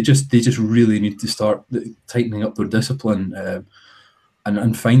 they just really need to start tightening up their discipline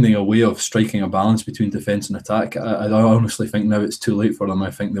and finding a way of striking a balance between defence and attack. I honestly think now it's too late for them.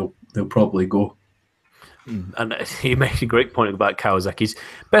 I think they'll probably go. And he made a great point about Kawasaki. He's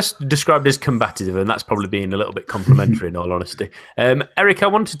best described as combative, and that's probably being a little bit complimentary in all honesty. Eric, I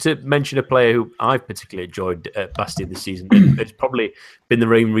wanted to mention a player who I've particularly enjoyed at Bastia this season. It's probably been the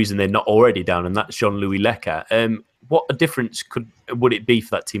main reason they're not already down, and that's Jean-Louis Leca. What a difference would it be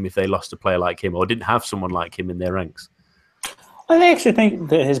for that team if they lost a player like him or didn't have someone like him in their ranks? I actually think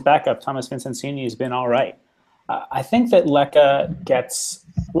that his backup, Thomas Vincenzini, has been all right. I think that Leca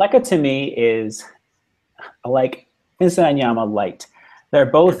to me is like Vincent Anyama light. They're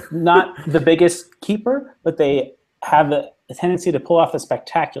both not the biggest keeper, but they have a tendency to pull off the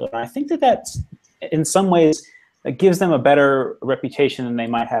spectacular. And I think that's, in some ways, it gives them a better reputation than they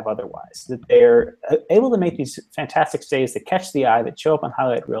might have otherwise. That they're able to make these fantastic saves that catch the eye, that show up on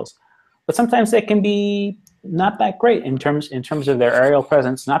highlight reels. But sometimes they can be not that great in terms of their aerial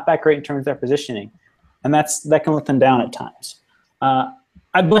presence, not that great in terms of their positioning. And that can let them down at times.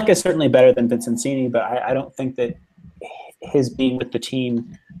 Bleck is certainly better than Vincenzini, but I don't think that his being with the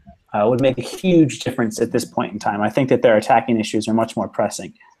team would make a huge difference at this point in time. I think that their attacking issues are much more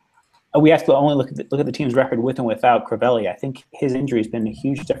pressing. We have to only look at the team's record with and without Crivelli. I think his injury has been a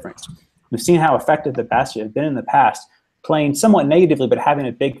huge difference. We've seen how effective the Bastia have been in the past, playing somewhat negatively but having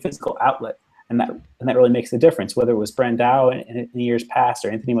a big physical outlet, and that really makes the difference. Whether it was Brandao in years past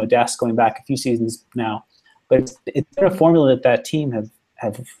or Anthony Modeste going back a few seasons now, but it's been a formula that team have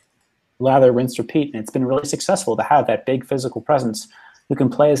lather, rinse, repeat, and it's been really successful to have that big physical presence who can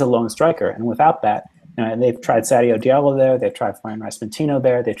play as a lone striker. And without that, they've tried Sadio Diallo there, they've tried Florian Raspuntino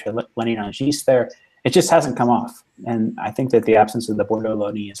there, they've tried Lenny Angis there. It just hasn't come off. And I think that the absence of the Bordeaux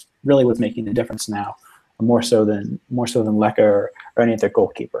Loni is really what's making the difference now, more so than Leca or any other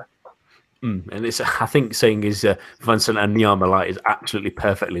goalkeeper. And it's, I think, saying is Vincent Anyama light is absolutely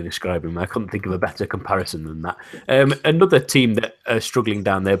perfectly describing him. I couldn't think of a better comparison than that. Another team that are struggling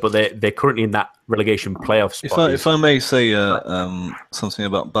down there, but they're currently in that relegation playoff spot. If I may say something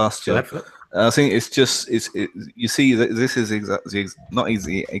about Bastia, I think you see that this is not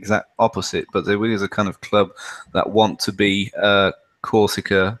the exact opposite, but there really is a kind of club that want to be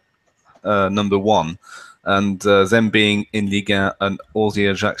Corsica number one. And them being in Ligue 1 and all the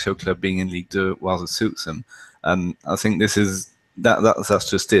Ajaccio club being in Ligue 2 rather suits them. And I think this is that's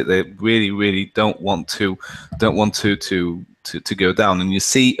just it. They really don't want to go down. And you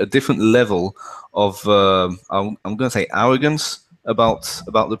see a different level of I'm going to say arrogance about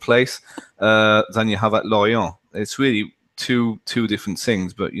the place than you have at Lorient. It's really two different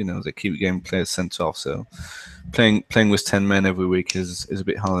things, but they keep getting players sent off. So playing with 10 men every week is a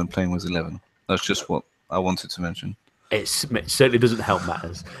bit harder than playing with 11. That's just what I wanted to mention. It certainly doesn't help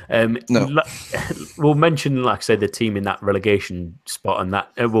matters. No. We'll mention, like I said, the team in that relegation spot and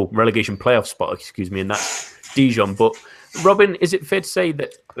that relegation playoff spot, and that's Dijon. But Robin, is it fair to say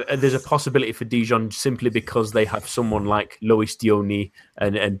that there's a possibility for Dijon simply because they have someone like Lois Diony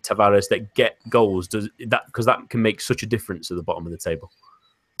and Tavares that get goals? Because that can make such a difference at the bottom of the table?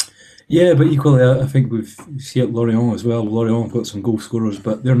 Yeah, but equally, I think we see at Lorient as well. Lorient have got some goal scorers,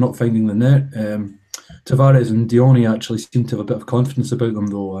 but they're not finding the net. Tavares and Diony actually seem to have a bit of confidence about them,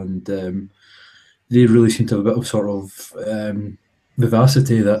 though, and they really seem to have a bit of sort of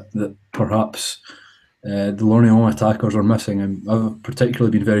vivacity that perhaps the Lorient attackers are missing. And I've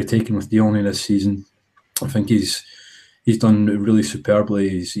particularly been very taken with Diony this season. I think he's done really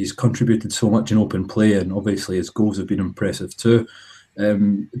superbly. He's contributed so much in open play, and obviously his goals have been impressive too.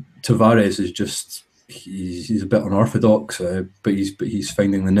 Tavares is just he's a bit unorthodox, but he's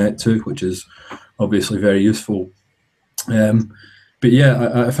finding the net too, which is obviously very useful. But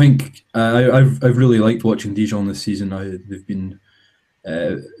yeah, I think I've really liked watching Dijon this season. I've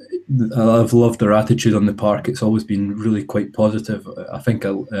loved their attitude on the park. It's always been really quite positive. I think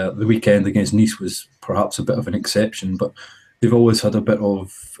the weekend against Nice was perhaps a bit of an exception, but they've always had a bit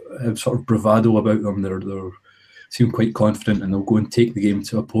of sort of bravado about them. They seem quite confident, and they'll go and take the game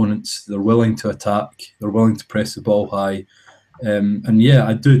to opponents. They're willing to attack. They're willing to press the ball high. And yeah,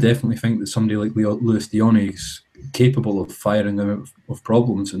 I do definitely think that somebody like Lois Diony is capable of firing them out of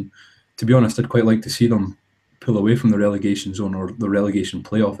problems. And to be honest, I'd quite like to see them pull away from the relegation zone or the relegation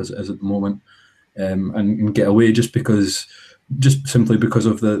playoff as it is at the moment, and get away just simply because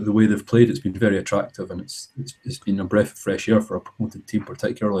of the way they've played. It's been very attractive, and it's been a breath of fresh air for a promoted team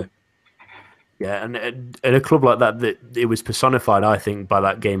particularly. Yeah, and a club like that it was personified, I think, by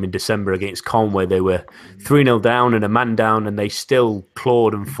that game in December against Conway. They were 3-0 down and a man down, and they still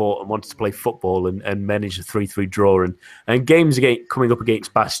clawed and fought and wanted to play football and managed a 3-3 draw. And games coming up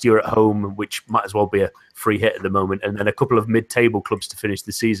against Bastia at home, which might as well be a free hit at the moment, and then a couple of mid-table clubs to finish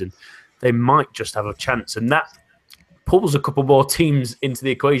the season, they might just have a chance. And that pulls a couple more teams into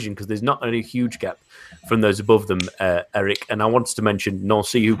the equation because there's not only a huge gap from those above them, Eric. And I wanted to mention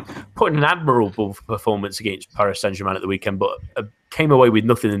Nancy, who put in an admirable performance against Paris Saint-Germain at the weekend, but came away with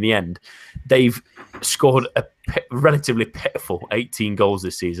nothing in the end. They've scored a relatively pitiful 18 goals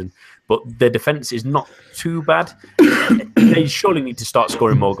this season, but their defence is not too bad. They surely need to start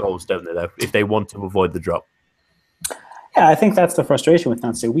scoring more goals, don't they, though, if they want to avoid the drop? Yeah, I think that's the frustration with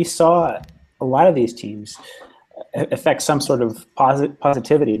Nancy. We saw a lot of these teams affect some sort of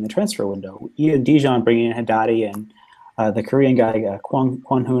positivity in the transfer window. Even Dijon bringing in Haddadi and the Korean guy,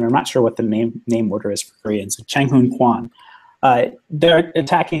 Kwon Hoon, I'm not sure what the name order is for Koreans, Chang-Hoon Kwon. They're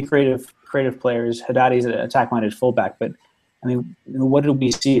attacking creative players. Haddadi's an attack-minded fullback, but I mean, what did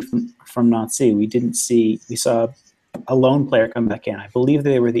we see from Nancy? We saw a lone player come back in. I believe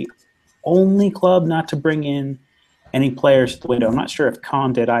they were the only club not to bring in any players to the window. I'm not sure if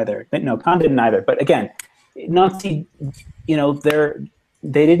Caen did either. But no, Caen didn't either. But again, Nancy,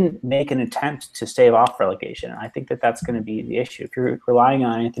 they didn't make an attempt to stave off relegation. I think that's going to be the issue. If you're relying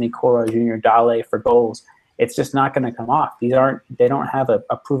on Anthony Cora, Junior Dale for goals, it's just not going to come off. They don't have a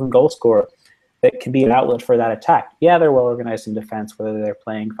proven goal scorer that can be an outlet for that attack. Yeah, they're well organized in defense, whether they're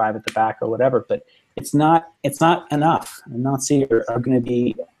playing 5 at the back or whatever, but it's not enough. And Nancy are going to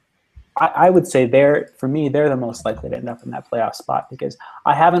be, I would say they're the most likely to end up in that playoff spot because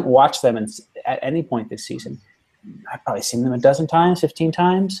I haven't watched them at any point this season. I've probably seen them a dozen times, 15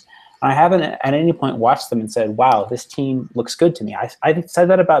 times. I haven't at any point watched them and said, wow, this team looks good to me. I said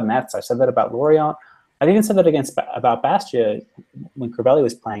that about Metz. I said that about Lorient. I've even said that about Bastia when Crivelli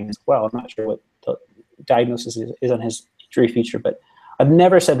was playing as well. I'm not sure what the diagnosis is on his injury feature, but I've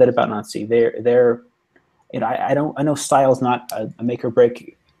never said that about Nancy. I know style's not a make or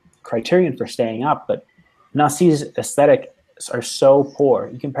break criterion for staying up, but Nancy's aesthetic are so poor.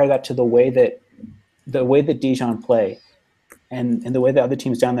 You compare that to the way that Dijon play, and the way that other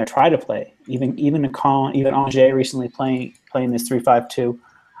teams down there try to play. Even Caen, even Angers recently playing this 3-5-2.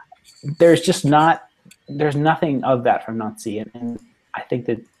 There's nothing of that from Nancy, and I think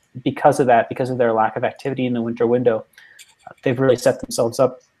that because of their lack of activity in the winter window, they've really set themselves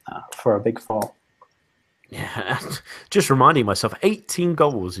up for a big fall. Yeah, just reminding myself, 18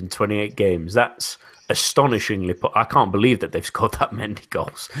 goals in 28 games. That's astonishingly. I can't believe that they've scored that many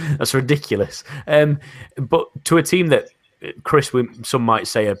goals. That's ridiculous. But to a team that, Chris, some might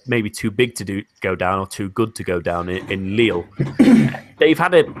say are maybe too big to go down or too good to go down in Lille. They've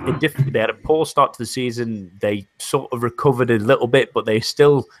had they had a poor start to the season. They sort of recovered a little bit, but they're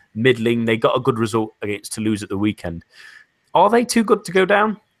still middling. They got a good result against Toulouse at the weekend. Are they too good to go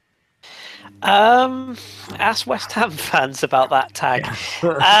down? Ask West Ham fans about that tag.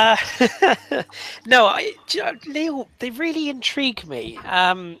 Yeah. No, Lille, they really intrigue me.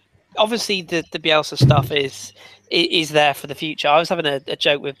 Obviously, the Bielsa stuff is there for the future. I was having a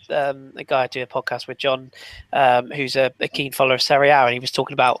joke with a guy I do a podcast with, John, who's a keen follower of Serie A, and he was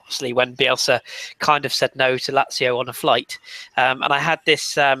talking about obviously when Bielsa kind of said no to Lazio on a flight, and I had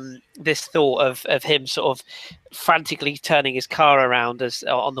this thought of him sort of frantically turning his car around as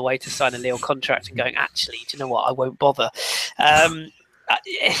on the way to sign a Lille contract and going, actually, do you know what? I won't bother.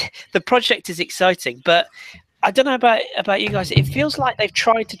 The project is exciting, but I don't know about you guys. It feels like they've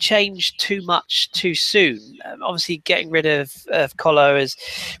tried to change too much too soon. Obviously, getting rid of Colo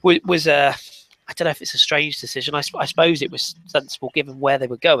was a, I don't know if it's a strange decision. I suppose it was sensible given where they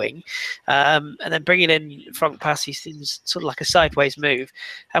were going. And then bringing in Franck Passy seems sort of like a sideways move.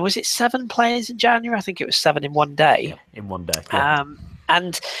 And was it 7 players in January? I think it was 7 in one day. Yeah, in one day. Yeah.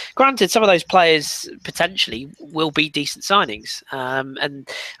 And granted, some of those players potentially will be decent signings. And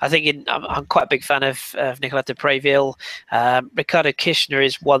I think I'm quite a big fan of Nicolas de Préville. Ricardo Kirchner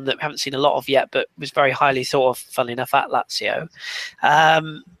is one that we haven't seen a lot of yet, but was very highly thought of, funnily enough, at Lazio.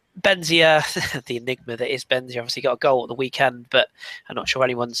 Benzia, the enigma that is Benzia, obviously got a goal at the weekend, but I'm not sure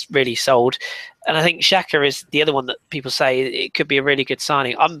anyone's really sold. And I think Xhaka is the other one that people say it could be a really good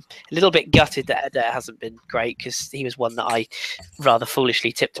signing. I'm a little bit gutted that Eder hasn't been great because he was one that I rather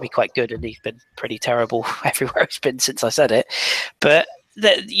foolishly tipped to be quite good, and he's been pretty terrible everywhere he's been since I said it. But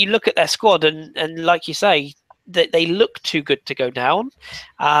you look at their squad, and like you say, that they look too good to go down.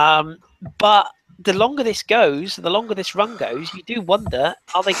 But the longer this goes, the longer this run goes, you do wonder,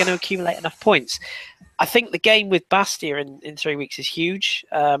 are they going to accumulate enough points? I think the game with Bastia in 3 weeks is huge.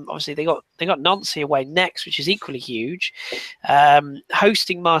 Obviously, they got Nancy away next, which is equally huge.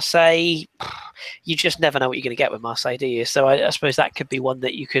 Hosting Marseille, you just never know what you're going to get with Marseille, do you? So I suppose that could be one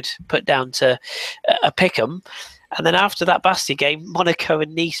that you could put down to a pick'em. And then after that Bastia game, Monaco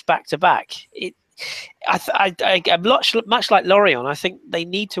and Nice back to back. I'm much like Lorient. I think they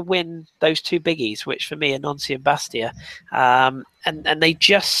need to win those two biggies, which for me are Nancy and Bastia, and they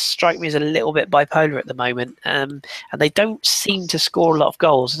just strike me as a little bit bipolar at the moment. And they don't seem to score a lot of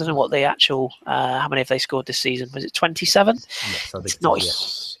goals. I don't know what the actual how many have they scored this season? Was it 27? Yes, I think it's not.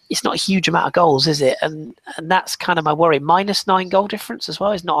 It's not a huge amount of goals, is it? And that's kind of my worry. -9 goal difference as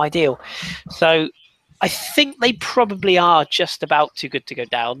well is not ideal. So I think they probably are just about too good to go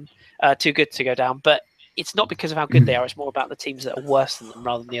down. But it's not because of how good they are. It's more about the teams that are worse than them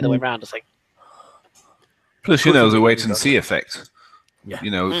rather than the other way around, I think. Plus, the wait and see effect. Yeah.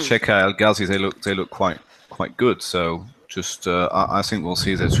 Cheka, El Ghazi, they look quite good. So just I think we'll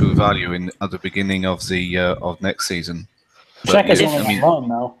see their true value at the beginning of the of next season. Cheka is only on loan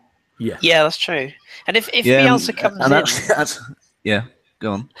now. Yeah, that's true. And if Bielsa comes in,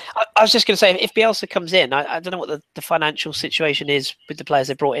 go on. I was just going to say, if Bielsa comes in, I don't know what the financial situation is with the players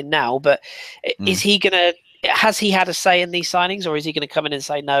they brought in now, but is he going to? Has he had a say in these signings, or is he going to come in and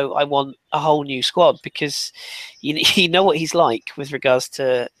say, no, I want a whole new squad? Because you know what he's like with regards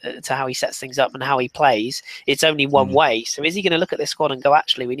to how he sets things up and how he plays. It's only one way. So is he going to look at this squad and go,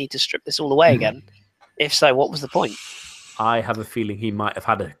 actually, we need to strip this all away again? If so, what was the point? I have a feeling he might have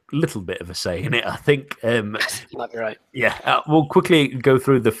had a little bit of a say in it. I think you might be right. Yeah, we'll quickly go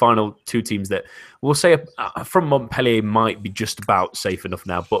through the final two teams that we'll say from Montpellier might be just about safe enough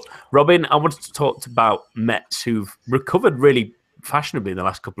now. But Robin, I wanted to talk about Metz, who've recovered really fashionably in the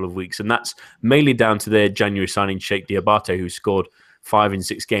last couple of weeks, and that's mainly down to their January signing Cheikh Diabate, who scored 5 in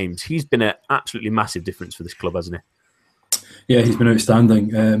 6 games. He's been an absolutely massive difference for this club, hasn't he? Yeah, he's been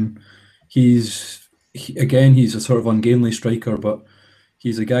outstanding. He's a sort of ungainly striker, but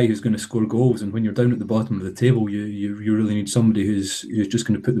he's a guy who's going to score goals. And when you're down at the bottom of the table, you really need somebody who's just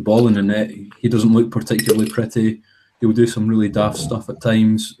going to put the ball in the net. He doesn't look particularly pretty. He'll do some really daft stuff at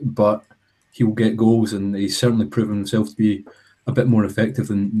times, but he'll get goals, and he's certainly proven himself to be a bit more effective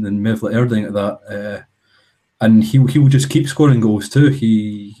than Mevlut Erding at that. And he will just keep scoring goals too. If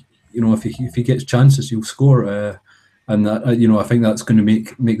he gets chances, he'll score. And that, I think that's going to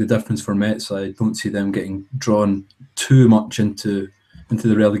make the difference for Metz. I don't see them getting drawn too much into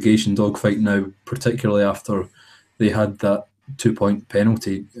the relegation dogfight now, particularly after they had that 2-point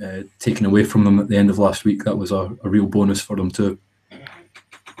penalty taken away from them at the end of last week. That was a real bonus for them too.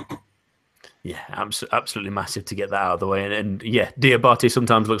 Yeah, absolutely massive to get that out of the way. And Diabate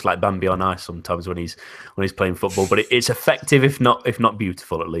sometimes looks like Bambi on ice sometimes when he's playing football, but it's effective, if not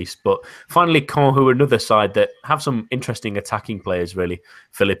beautiful at least. But finally, Caen, who are another side that have some interesting attacking players, really,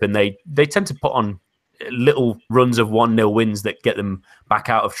 Philip, and they tend to put on little runs of 1-0 wins that get them back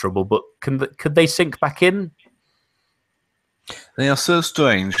out of trouble. But could they sink back in? They are so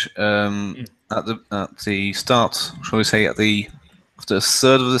strange. At the start, shall we say, after a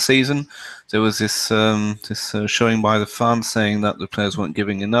third of the season, there was this showing by the fans saying that the players weren't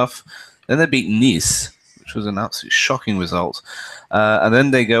giving enough. Then they beat Nice, which was an absolutely shocking result, and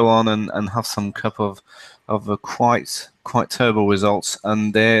then they go on and have some cup of quite terrible results,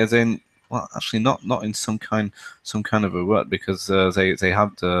 and they're then actually not in some kind of a rut, because they had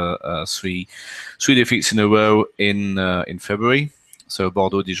 3 defeats in a row in February. So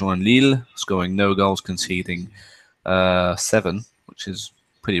Bordeaux, Dijon, and Lille, scoring no goals, conceding 7, which is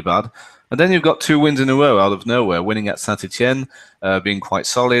pretty bad. And then you've got 2 wins in a row out of nowhere, winning at Saint-Etienne, being quite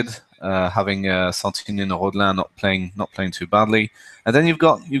solid, having Santini and Rodelin not playing too badly. And then you've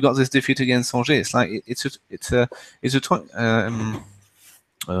got this defeat against Angers. It's like it's a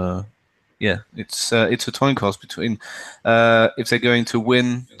coin toss between if they're going to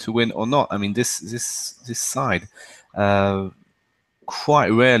win or not. I mean, this side quite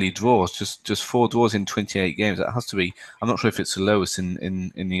rarely draws, just 4 draws in 28 games. That has to be. I'm not sure if it's the lowest in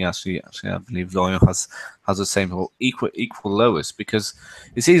the actually. I believe Lorient has the same or equal lowest, because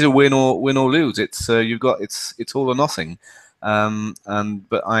it's either win or lose. It's it's all or nothing.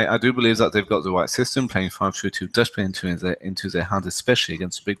 But I do believe that they've got the right system, playing 5-3-2 does play into their hand, especially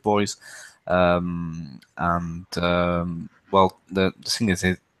against the big boys. The thing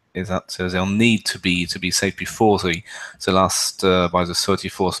is that they'll need to be safe before the last by the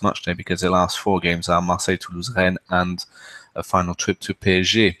 34th match day, because their last 4 games are Marseille, Toulouse, Rennes, and a final trip to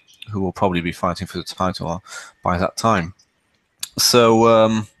PSG, who will probably be fighting for the title by that time.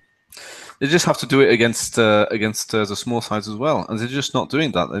 So They just have to do it against the small sides as well, and they're just not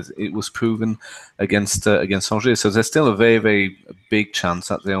doing that. It was proven against Angers, so there's still a very, very big chance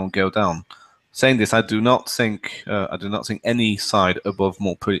that they'll go down. Saying this, I do not think any side above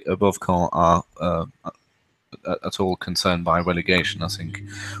Caen are at all concerned by relegation. I think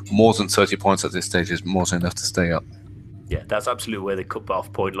more than 30 points at this stage is more than enough to stay up. Yeah, that's absolutely where the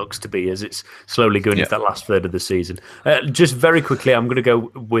cut-off point looks to be as it's slowly going into that last third of the season. Just very quickly, I'm going to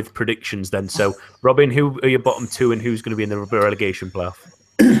go with predictions then. So, Robin, who are your bottom two and who's going to be in the relegation playoff?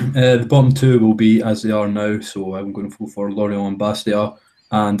 The bottom two will be as they are now, so I'm going to go for Lorient and Bastia.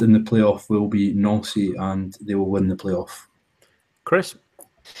 And in the playoff will be Nancy, and they will win the playoff. Chris?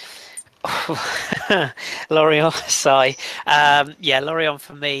 Lorient, sigh. Lorient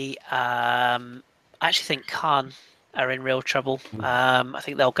for me. I actually think Caen are in real trouble. I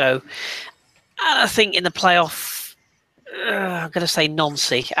think they'll go. And I think in the playoff, I'm going to say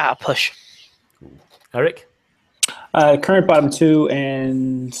Nancy at a push. Eric? Current bottom two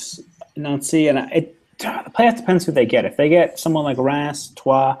and Nancy, and the playoff depends who they get. If they get someone like Reims,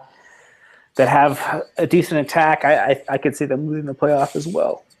 Troyes, that have a decent attack, I could see them losing the playoff as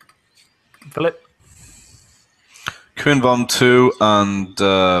well. Philip? Current bottom two and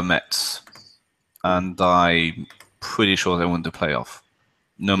Metz. And I'm pretty sure they win the playoff,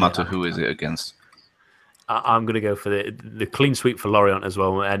 no matter who is it against. I'm going to go for the clean sweep for Lorient as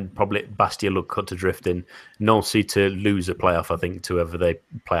well, and probably Bastia look cut to drift in. Nancy to lose a playoff, I think, to whoever they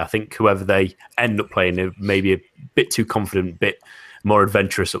play. I think whoever they end up playing, maybe a bit too confident, bit more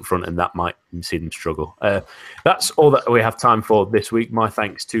adventurous up front, and that might see them struggle. That's all that we have time for this week. My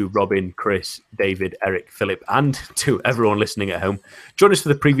thanks to Robin, Chris, David, Eric, Philip, and to everyone listening at home. Join us for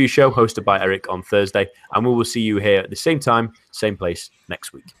the preview show hosted by Eric on Thursday, and we will see you here at the same time, same place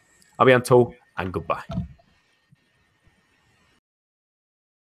next week. À bientôt, and goodbye.